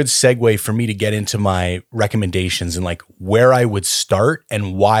is a good segue for me to get into my recommendations and like where I would start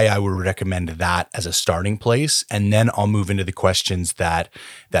and why I would recommend that as a starting place. And then I'll move into the questions that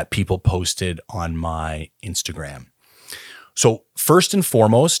people posted on my Instagram. So first and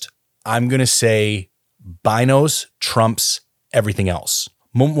foremost, I'm going to say binos trumps everything else.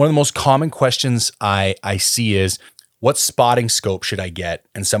 One of the most common questions I see is, what spotting scope should I get?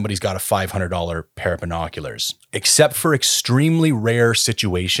 And somebody's got a $500 pair of binoculars. Except for extremely rare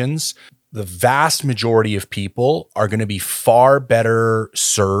situations, the vast majority of people are going to be far better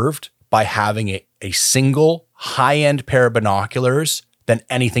served by having a single high-end pair of binoculars than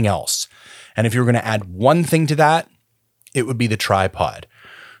anything else. And if you're going to add one thing to that, it would be the tripod.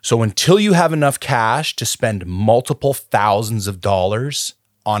 So until you have enough cash to spend multiple thousands of dollars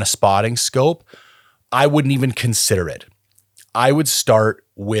on a spotting scope, I wouldn't even consider it. I would start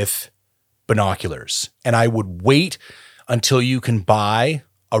with binoculars, and I would wait until you can buy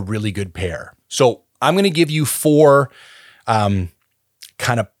a really good pair. So I'm going to give you 4 kind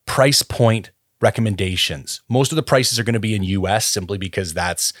of price point recommendations. Most of the prices are going to be in US simply because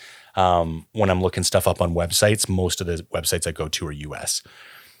that's when I'm looking stuff up on websites. Most of the websites I go to are US.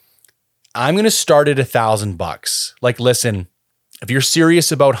 I'm going to start at $1,000. Like, listen, If you're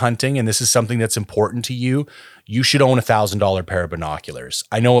serious about hunting and this is something that's important to you, you should own a $1,000 pair of binoculars.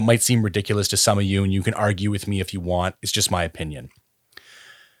 I know it might seem ridiculous to some of you, and you can argue with me if you want. It's just my opinion.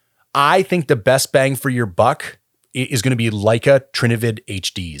 I think the best bang for your buck is going to be Leica Trinivid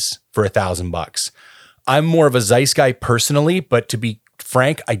HDs for $1,000. I'm more of a Zeiss guy personally, but to be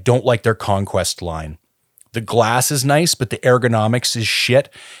frank, I don't like their Conquest line. The glass is nice, but the ergonomics is shit,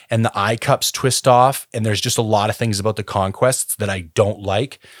 and the eye cups twist off, and there's just a lot of things about the Conquests that I don't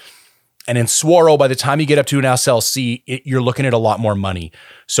like. And in Swaro, by the time you get up to an SLC, you're looking at a lot more money.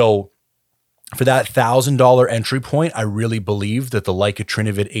 So for that $1,000 entry point, I really believe that the Leica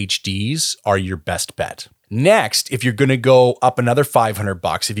Trinivid HDs are your best bet. Next, if you're going to go up another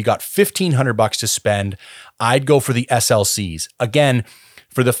 $500, if you got $1,500 to spend, I'd go for the SLCs. Again,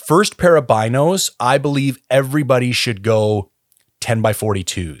 for the first pair of binos, I believe everybody should go 10 by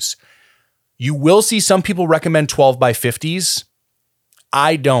 42s. You will see some people recommend 12 by 50s.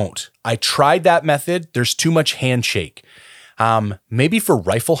 I don't. I tried that method. There's too much handshake. Maybe for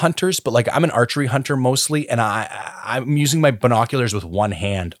rifle hunters, but like I'm an archery hunter mostly, and I'm using my binoculars with one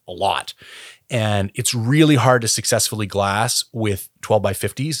hand a lot. And it's really hard to successfully glass with 12 by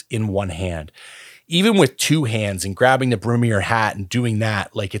 50s in one hand. Even with two hands and grabbing the brim of your hat and doing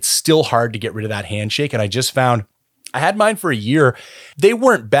that, like it's still hard to get rid of that handshake. And I just found, I had mine for a year. They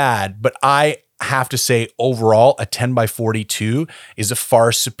weren't bad, but I have to say overall, a 10 by 42 is a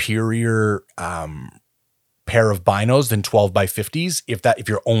far superior pair of binos than 12 by 50s if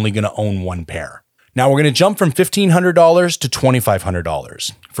you're only going to own one pair. Now we're going to jump from $1,500 to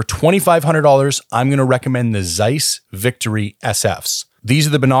 $2,500. For $2,500, I'm going to recommend the Zeiss Victory SFs. These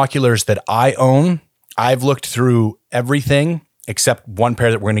are the binoculars that I own. I've looked through everything except one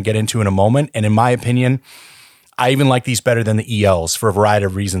pair that we're going to get into in a moment. And in my opinion, I even like these better than the ELs for a variety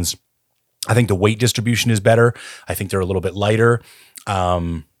of reasons. I think the weight distribution is better. I think they're a little bit lighter.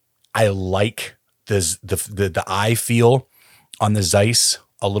 I like the eye feel on the Zeiss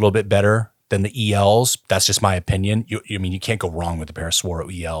a little bit better than the ELs. That's just my opinion. You can't go wrong with a pair of Swaro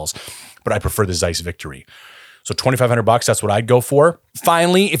ELs, but I prefer the Zeiss Victory. So $2,500, that's what I'd go for.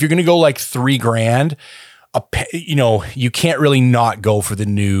 Finally, if you're going to go like $3,000, you can't really not go for the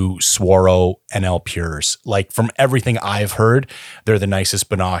new Swaro NL Pures. Like from everything I've heard, they're the nicest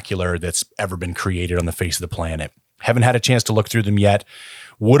binocular that's ever been created on the face of the planet. Haven't had a chance to look through them yet.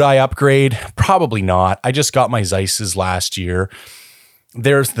 Would I upgrade? Probably not. I just got my Zeiss's last year.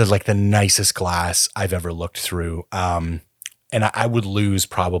 There's the nicest glass I've ever looked through. And I would lose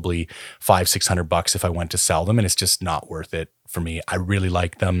probably $500-$600 if I went to sell them. And it's just not worth it for me. I really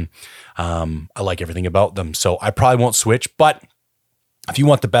like them. I like everything about them. So I probably won't switch, but if you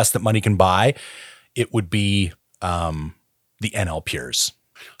want the best that money can buy, it would be the NL Pures.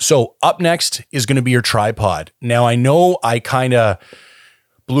 So up next is going to be your tripod. Now I know I kind of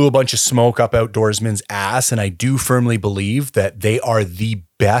blew a bunch of smoke up Outdoorsman's ass, and I do firmly believe that they are the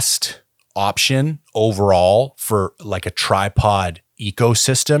best option overall for like a tripod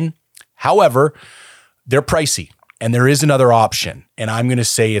ecosystem. However, they're pricey, and there is another option, and I'm going to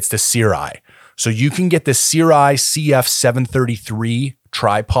say it's the Serai. So you can get the Serai CF733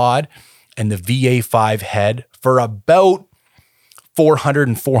 tripod and the VA5 head for about $400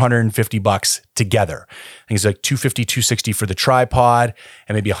 and $450 together. I think it's like $250, $260 for the tripod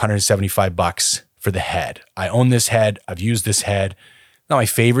and maybe $175 for the head. I own this head. I've used this head. Not my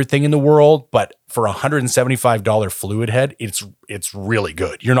favorite thing in the world, but for a $175 fluid head, it's really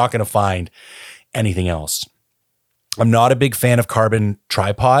good. You're not going to find anything else. I'm not a big fan of carbon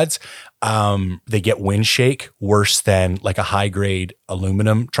tripods. They get wind shake worse than like a high grade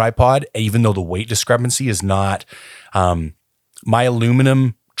aluminum tripod, even though the weight discrepancy is not, my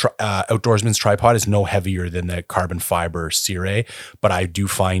aluminum Outdoorsman's tripod is no heavier than the carbon fiber Serai, but I do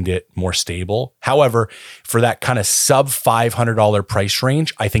find it more stable. However, for that kind of sub $500 price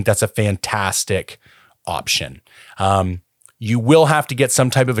range, I think that's a fantastic option. You will have to get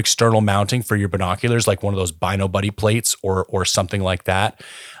some type of external mounting for your binoculars, like one of those Bino Buddy plates or something like that.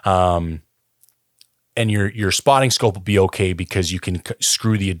 And your spotting scope will be okay because you can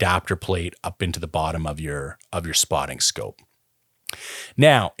screw the adapter plate up into the bottom of your spotting scope.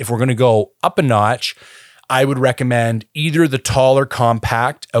 Now, if we're going to go up a notch, I would recommend either the taller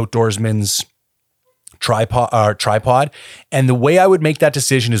compact Outdoorsman's tripod. And the way I would make that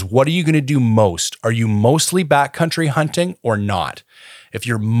decision is, what are you going to do most? Are you mostly backcountry hunting or not? If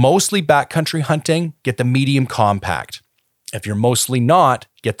you're mostly backcountry hunting, get the medium compact. If you're mostly not,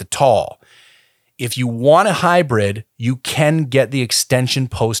 get the tall. If you want a hybrid, you can get the extension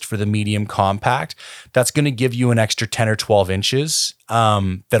post for the medium compact. That's going to give you an extra 10 or 12 inches.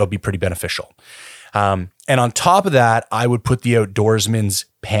 That'll be pretty beneficial. And on top of that, I would put the Outdoorsmans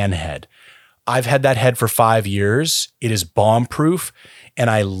pan head. I've had that head for 5 years. It is bomb proof and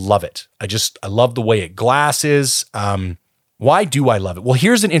I love it. I love the way it glasses. Why do I love it? Well,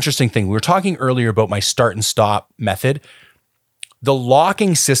 here's an interesting thing. We were talking earlier about my start and stop method. The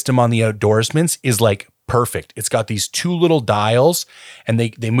locking system on the Outdoorsmans is like perfect. It's got these two little dials and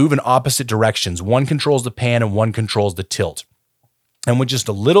they move in opposite directions. One controls the pan and one controls the tilt. And with just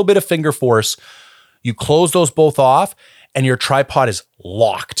a little bit of finger force, you close those both off and your tripod is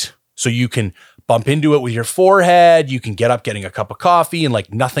locked. So you can bump into it with your forehead. You can get up getting a cup of coffee and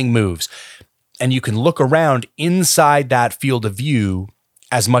like nothing moves. And you can look around inside that field of view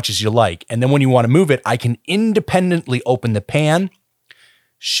as much as you like. And then when you want to move it, I can independently open the pan,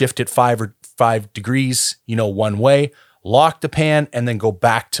 shift it 5 degrees, one way, lock the pan, and then go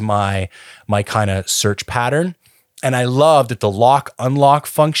back to my kind of search pattern. And I love that the lock unlock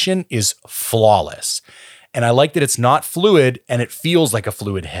function is flawless. And I like that it's not fluid and it feels like a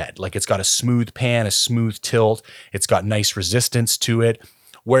fluid head. Like it's got a smooth pan, a smooth tilt. It's got nice resistance to it.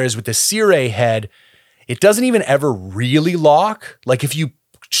 Whereas with the Sire head, it doesn't even ever really lock. Like if you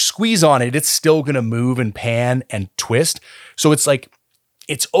squeeze on it, it's still going to move and pan and twist. So it's like,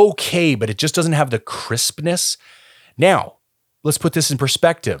 it's okay, but it just doesn't have the crispness. Now, let's put this in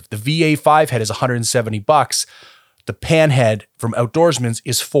perspective. The VA5 head is $170. The pan head from Outdoorsmans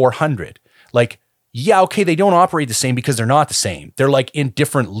is $400. Like, yeah, okay, they don't operate the same because they're not the same. They're like in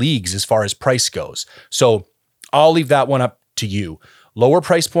different leagues as far as price goes. So I'll leave that one up to you. Lower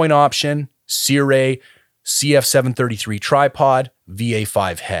price point option, Sire, CF733 tripod,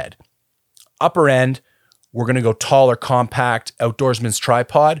 VA5 head. Upper end, we're going to go taller, compact Outdoorsman's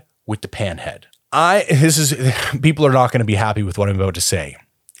tripod with the pan head. People are not going to be happy with what I'm about to say.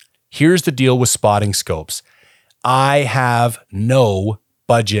 Here's the deal with spotting scopes. I have no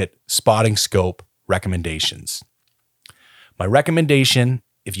budget spotting scope recommendations. My recommendation,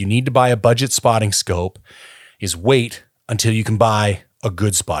 if you need to buy a budget spotting scope, is wait until you can buy a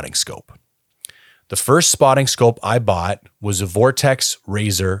good spotting scope. The first spotting scope I bought was a Vortex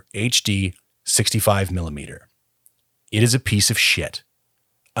Razor HD 65 millimeter. It is a piece of shit.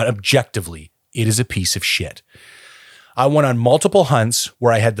 Objectively, it is a piece of shit. I went on multiple hunts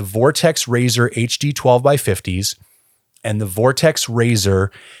where I had the Vortex Razor HD 12x50s and the Vortex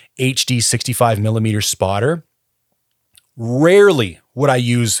Razor HD 65 millimeter spotter. Rarely would I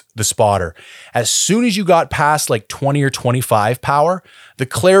use the spotter. As soon as you got past like 20 or 25 power, the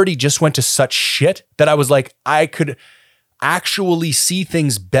clarity just went to such shit that I was like, I could actually see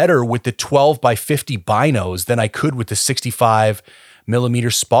things better with the 12x50 binos than I could with the 65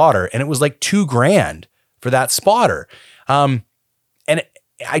 millimeter spotter. And it was like $2,000 for that spotter. And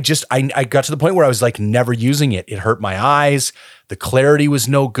I got to the point where I was like never using it. It hurt my eyes. The clarity was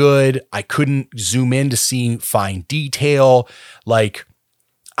no good. I couldn't zoom in to see fine detail. Like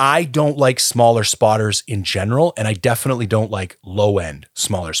I don't like smaller spotters in general. And I definitely don't like low end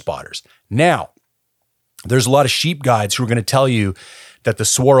smaller spotters. Now, there's a lot of sheep guides who are going to tell you that the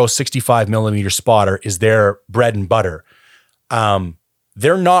Swarovski 65 millimeter spotter is their bread and butter.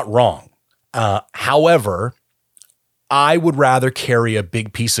 They're not wrong. However, I would rather carry a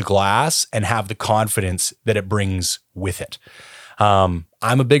big piece of glass and have the confidence that it brings with it. I'm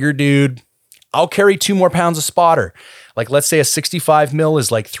a bigger dude. I'll carry 2 more pounds of spotter. Like let's say a 65 mil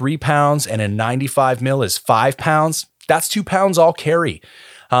is like 3 pounds and a 95 mil is 5 pounds. That's 2 pounds I'll carry.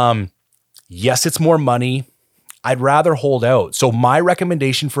 Yes, it's more money. I'd rather hold out. So my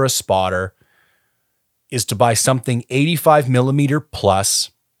recommendation for a spotter is to buy something 85 millimeter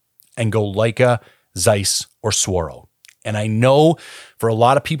plus and go Leica, Zeiss, or Swarovski. And I know for a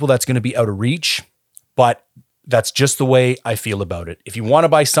lot of people that's going to be out of reach, but that's just the way I feel about it. If you want to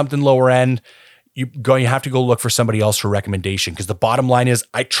buy something lower end, you have to go look for somebody else for recommendation, because the bottom line is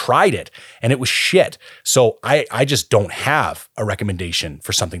I tried it and it was shit. So I just don't have a recommendation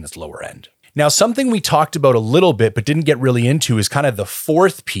for something that's lower end. Now, something we talked about a little bit but didn't get really into is kind of the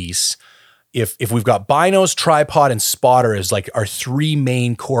fourth piece. If we've got binos, tripod, and spotter as like our 3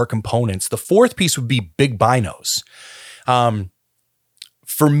 main core components, the fourth piece would be big binos.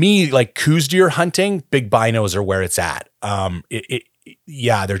 For me, like coos deer hunting, big binos are where it's at.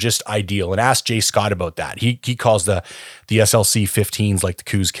 They're just ideal. And ask Jay Scott about that. He calls the SLC 15s like the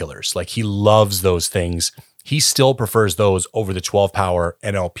coos killers. Like he loves those things. He still prefers those over the 12 power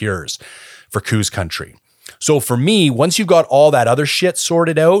NL Pures for coos country. So for me, once you've got all that other shit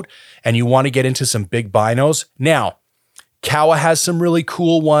sorted out and you want to get into some big binos, now Kowa has some really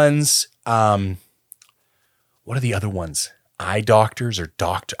cool ones. What are the other ones? Eye doctors or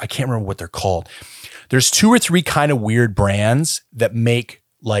doctor? I can't remember what they're called. There's 2 or 3 kind of weird brands that make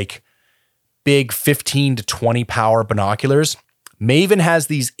like big 15 to 20 power binoculars. Maven has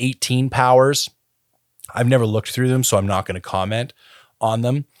these 18 powers. I've never looked through them, so I'm not going to comment on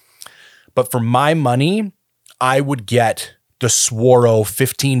them. But for my money, I would get the Swaro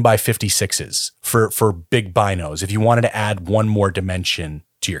 15 by 56s for big binos if you wanted to add one more dimension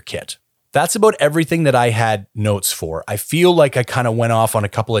to your kit. That's about everything that I had notes for. I feel like I kind of went off on a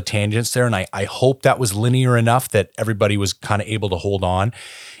couple of tangents there, and I hope that was linear enough that everybody was kind of able to hold on.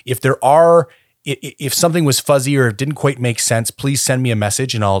 If something was fuzzy or didn't quite make sense, please send me a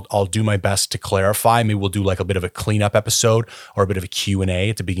message and I'll do my best to clarify. Maybe we'll do like a bit of a cleanup episode or a bit of a Q&A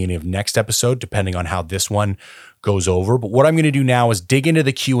at the beginning of next episode, depending on how this one goes over. But what I'm going to do now is dig into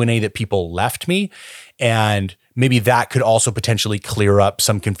the Q&A that people left me, and maybe that could also potentially clear up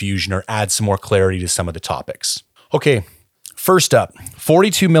some confusion or add some more clarity to some of the topics. Okay. First up,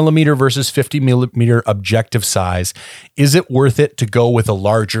 42 millimeter versus 50 millimeter objective size. Is it worth it to go with a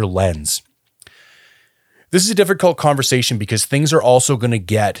larger lens? This is a difficult conversation because things are also going to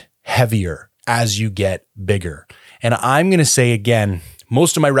get heavier as you get bigger. And I'm going to say again,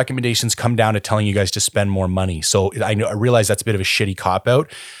 most of my recommendations come down to telling you guys to spend more money. So I realize that's a bit of a shitty cop-out,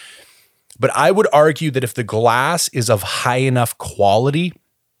 but I would argue that if the glass is of high enough quality,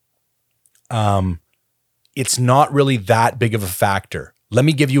 it's not really that big of a factor. Let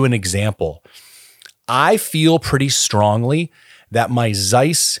me give you an example. I feel pretty strongly that my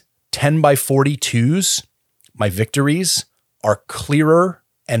Zeiss 10 by 42s, my Victories, are clearer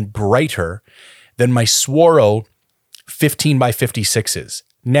and brighter than my Swaro 15 by 56s.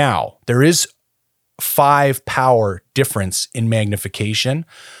 Now, there is 5 power difference in magnification,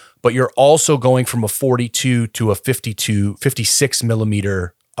 but you're also going from a 42 to a 56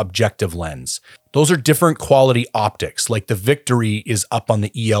 millimeter objective lens. Those are different quality optics. Like the Victory is up on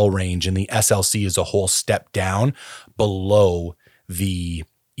the EL range and the SLC is a whole step down below the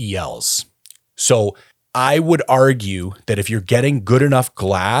ELs. So I would argue that if you're getting good enough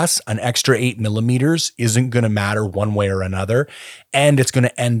glass, an extra 8 millimeters isn't going to matter one way or another, and it's going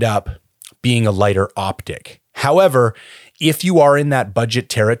to end up being a lighter optic. However, if you are in that budget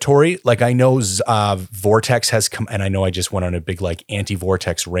territory, like I know Vortex has come, and I know I just went on a big like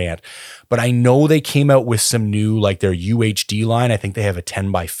anti-Vortex rant, but I know they came out with some new, like their UHD line. I think they have a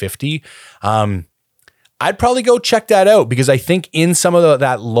 10 by 50. I'd probably go check that out because I think in some of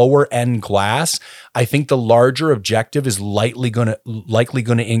that lower end glass, I think the larger objective is likely going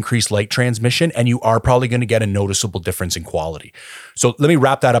to increase light transmission, and you are probably going to get a noticeable difference in quality. So let me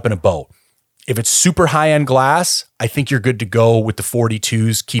wrap that up in a bow. If it's super high end glass, I think you're good to go with the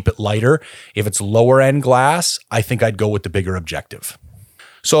 42s, keep it lighter. If it's lower end glass, I think I'd go with the bigger objective.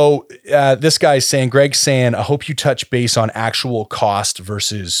 So this guy's saying, Greg's saying, I hope you touch base on actual cost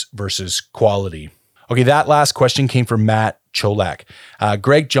versus quality. Okay, that last question came from Matt Cholak.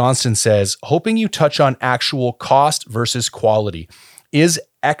 Greg Johnson says, hoping you touch on actual cost versus quality. Is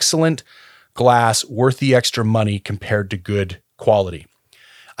excellent glass worth the extra money compared to good quality?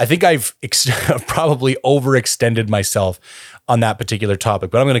 I think I've probably overextended myself on that particular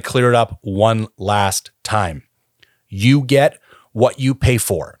topic, but I'm going to clear it up one last time. You get what you pay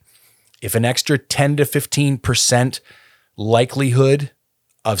for. If an extra 10 to 15% likelihood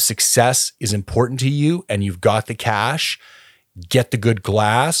of success is important to you and you've got the cash, get the good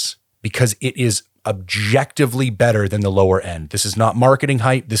glass because it is objectively better than the lower end. This is not marketing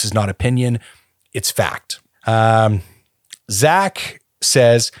hype. This is not opinion. It's fact. Zach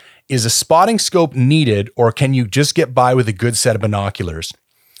says, is a spotting scope needed or can you just get by with a good set of binoculars?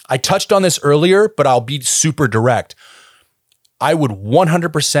 I touched on this earlier, but I'll be super direct. I would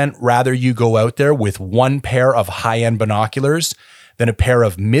 100% rather you go out there with one pair of high-end binoculars than a pair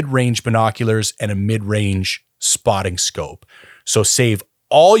of mid-range binoculars and a mid-range spotting scope. So save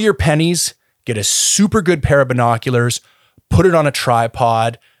all your pennies, get a super good pair of binoculars, put it on a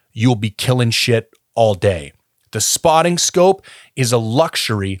tripod, you'll be killing shit all day. The spotting scope is a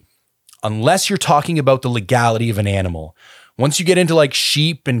luxury unless you're talking about the legality of an animal. Once you get into like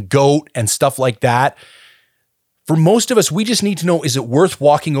sheep and goat and stuff like that, for most of us, we just need to know, is it worth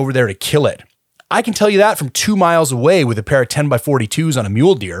walking over there to kill it? I can tell you that from 2 miles away with a pair of 10 by 42s on a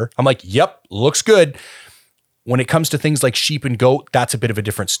mule deer. I'm like, yep, looks good. When it comes to things like sheep and goat, that's a bit of a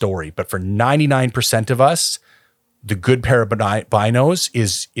different story. But for 99% of us, the good pair of binos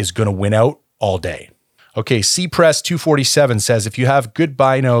is going to win out all day. Okay, C-Press 247 says, if you have good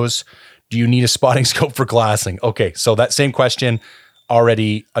binos, do you need a spotting scope for glassing? Okay, so that same question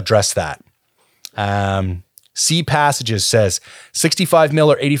already addressed that. C Passages says, 65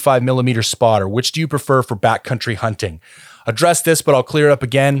 mil or 85 millimeter spotter, which do you prefer for backcountry hunting? Address this, but I'll clear it up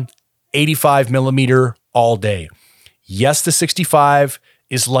again. 85 millimeter all day. Yes, the 65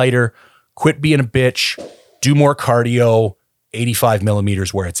 is lighter. quit being a bitch, do more cardio, 85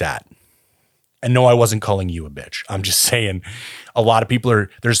 millimeters where it's at. And no, I wasn't calling you a bitch. I'm just saying a lot of people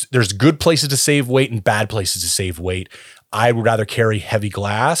there's good places to save weight and bad places to save weight. I would rather carry heavy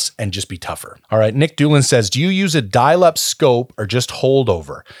glass and just be tougher. All right. Nick Doolin says, do you use a dial-up scope or just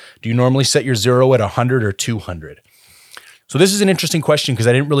holdover? Do you normally set your zero at 100 or 200? So this is an interesting question because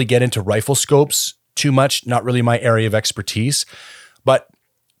I didn't really get into rifle scopes too much, not really my area of expertise. But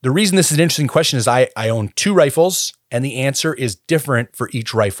the reason this is an interesting question is I own 2 rifles and the answer is different for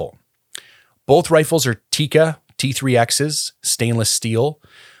each rifle. Both rifles are Tikka T3Xs, stainless steel.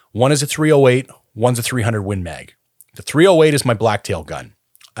 One is a 308, one's a 300 Win Mag. The 308 is my blacktail gun.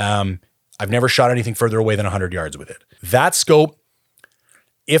 I've never shot anything further away than 100 yards with it. That scope,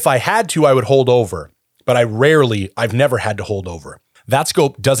 if I had to, I would hold over, but I've never had to hold over. That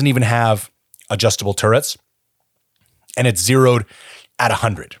scope doesn't even have adjustable turrets, and it's zeroed at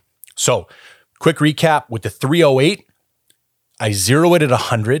 100. So, quick recap with the 308, I zero it at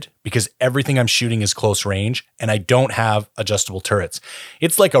 100 because everything I'm shooting is close range and I don't have adjustable turrets.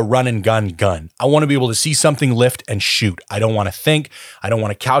 It's like a run and gun. I want to be able to see something lift and shoot. I don't want to think. I don't want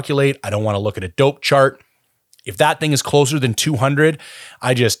to calculate. I don't want to look at a dope chart. If that thing is closer than 200,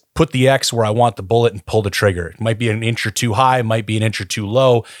 I just put the X where I want the bullet and pull the trigger. It might be an inch or two high, it might be an inch or two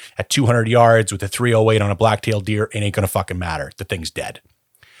low. At 200 yards with a 308 on a blacktail deer, it ain't going to fucking matter. The thing's dead.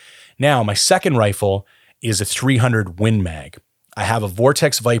 Now, my second rifle is a 300 Win Mag. I have a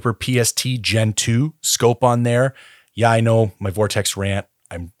Vortex Viper PST Gen 2 scope on there. Yeah, I know my Vortex Rant.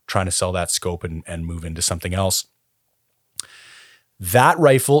 I'm trying to sell that scope and move into something else. That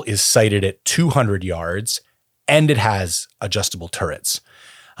rifle is sighted at 200 yards and it has adjustable turrets.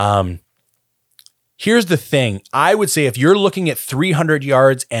 Here's the thing. I would say if you're looking at 300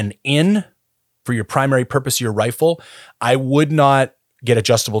 yards and in for your primary purpose of your rifle, I would not get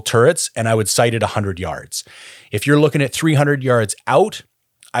adjustable turrets, and I would sight at 100 yards. If you're looking at 300 yards out,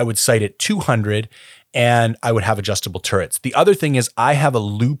 I would sight at 200, and I would have adjustable turrets. The other thing is I have a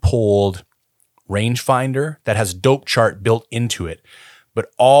loopholed rangefinder that has dope chart built into it,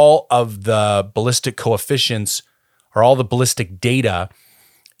 but all of the ballistic coefficients or all the ballistic data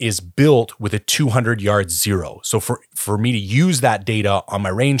is built with a 200 yard zero. So for me to use that data on my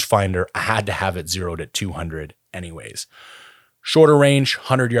rangefinder, I had to have it zeroed at 200 anyways. Shorter range,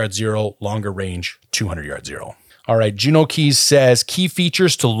 100 yard zero, longer range, 200 yard zero. All right, Juno Keys says, key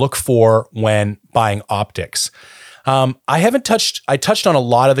features to look for when buying optics. I touched on a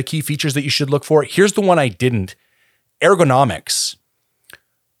lot of the key features that you should look for. Here's the one I didn't. Ergonomics.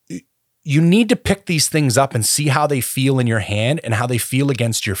 You need to pick these things up and see how they feel in your hand and how they feel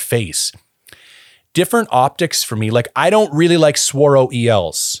against your face. Different optics for me, like I don't really like Swaro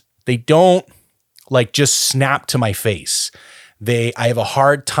ELs. They don't like just snap to my face. I have a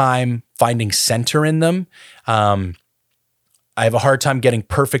hard time finding center in them. I have a hard time getting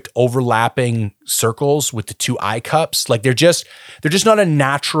perfect overlapping circles with the two eye cups. Like they're just not a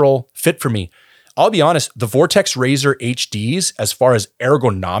natural fit for me. I'll be honest, the Vortex Razor HDs, as far as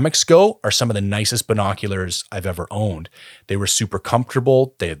ergonomics go, are some of the nicest binoculars I've ever owned. They were super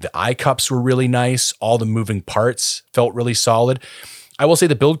comfortable. The eye cups were really nice. All the moving parts felt really solid. I will say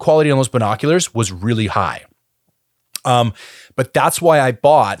the build quality on those binoculars was really high. But that's why I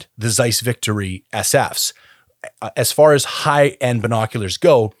bought the Zeiss Victory SFs. As far as high-end binoculars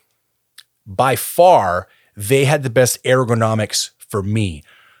go, by far, they had the best ergonomics for me.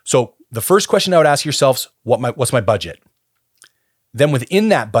 So the first question I would ask yourself is, what's my budget? Then within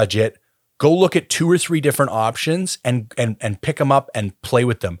that budget, go look at 2 or 3 different options and pick them up and play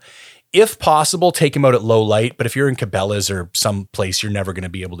with them. If possible, take them out at low light, but if you're in Cabela's or some place, you're never going to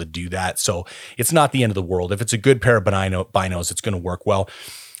be able to do that. So it's not the end of the world. If it's a good pair of binos, it's going to work well.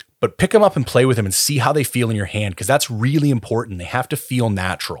 But pick them up and play with them and see how they feel in your hand, because that's really important. They have to feel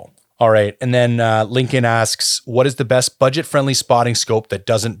natural. All right. And then Lincoln asks, what is the best budget-friendly spotting scope that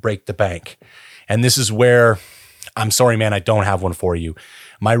doesn't break the bank? And this is where, I'm sorry, man, I don't have one for you.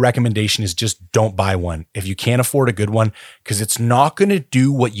 My recommendation is just don't buy one if you can't afford a good one, because it's not going to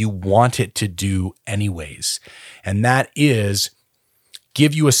do what you want it to do anyways. And that is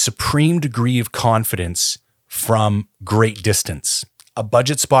give you a supreme degree of confidence from great distance. A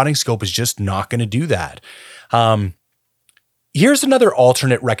budget spotting scope is just not going to do that. Here's another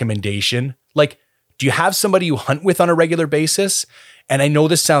alternate recommendation. Like, do you have somebody you hunt with on a regular basis? And I know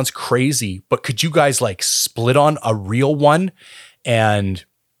this sounds crazy, but could you guys like split on a real one and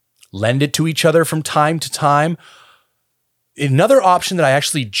lend it to each other from time to time? Another option that I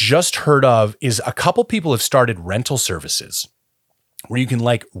actually just heard of is a couple people have started rental services. where you can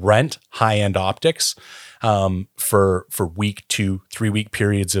like rent high-end optics for week to 3 week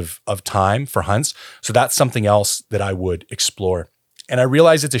periods of time for hunts. So that's something else that I would explore. And I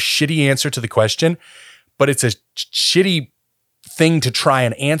realize it's a shitty answer to the question, but it's a shitty thing to try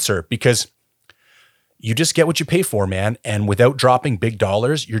and answer because you just get what you pay for, man. And without dropping big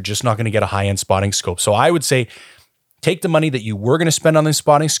dollars, you're just not going to get a high-end spotting scope. So I would say take the money that you were going to spend on the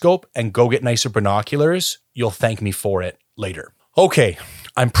spotting scope and go get nicer binoculars. You'll thank me for it later. Okay,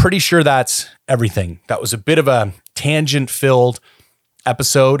 I'm pretty sure that's everything. That was a bit of a tangent-filled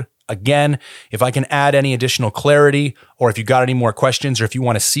episode. Again, if I can add any additional clarity, or if you got any more questions, or if you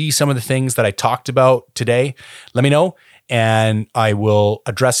want to see some of the things that I talked about today, let me know, and I will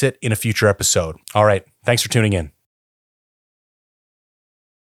address it in a future episode. All right, thanks for tuning in.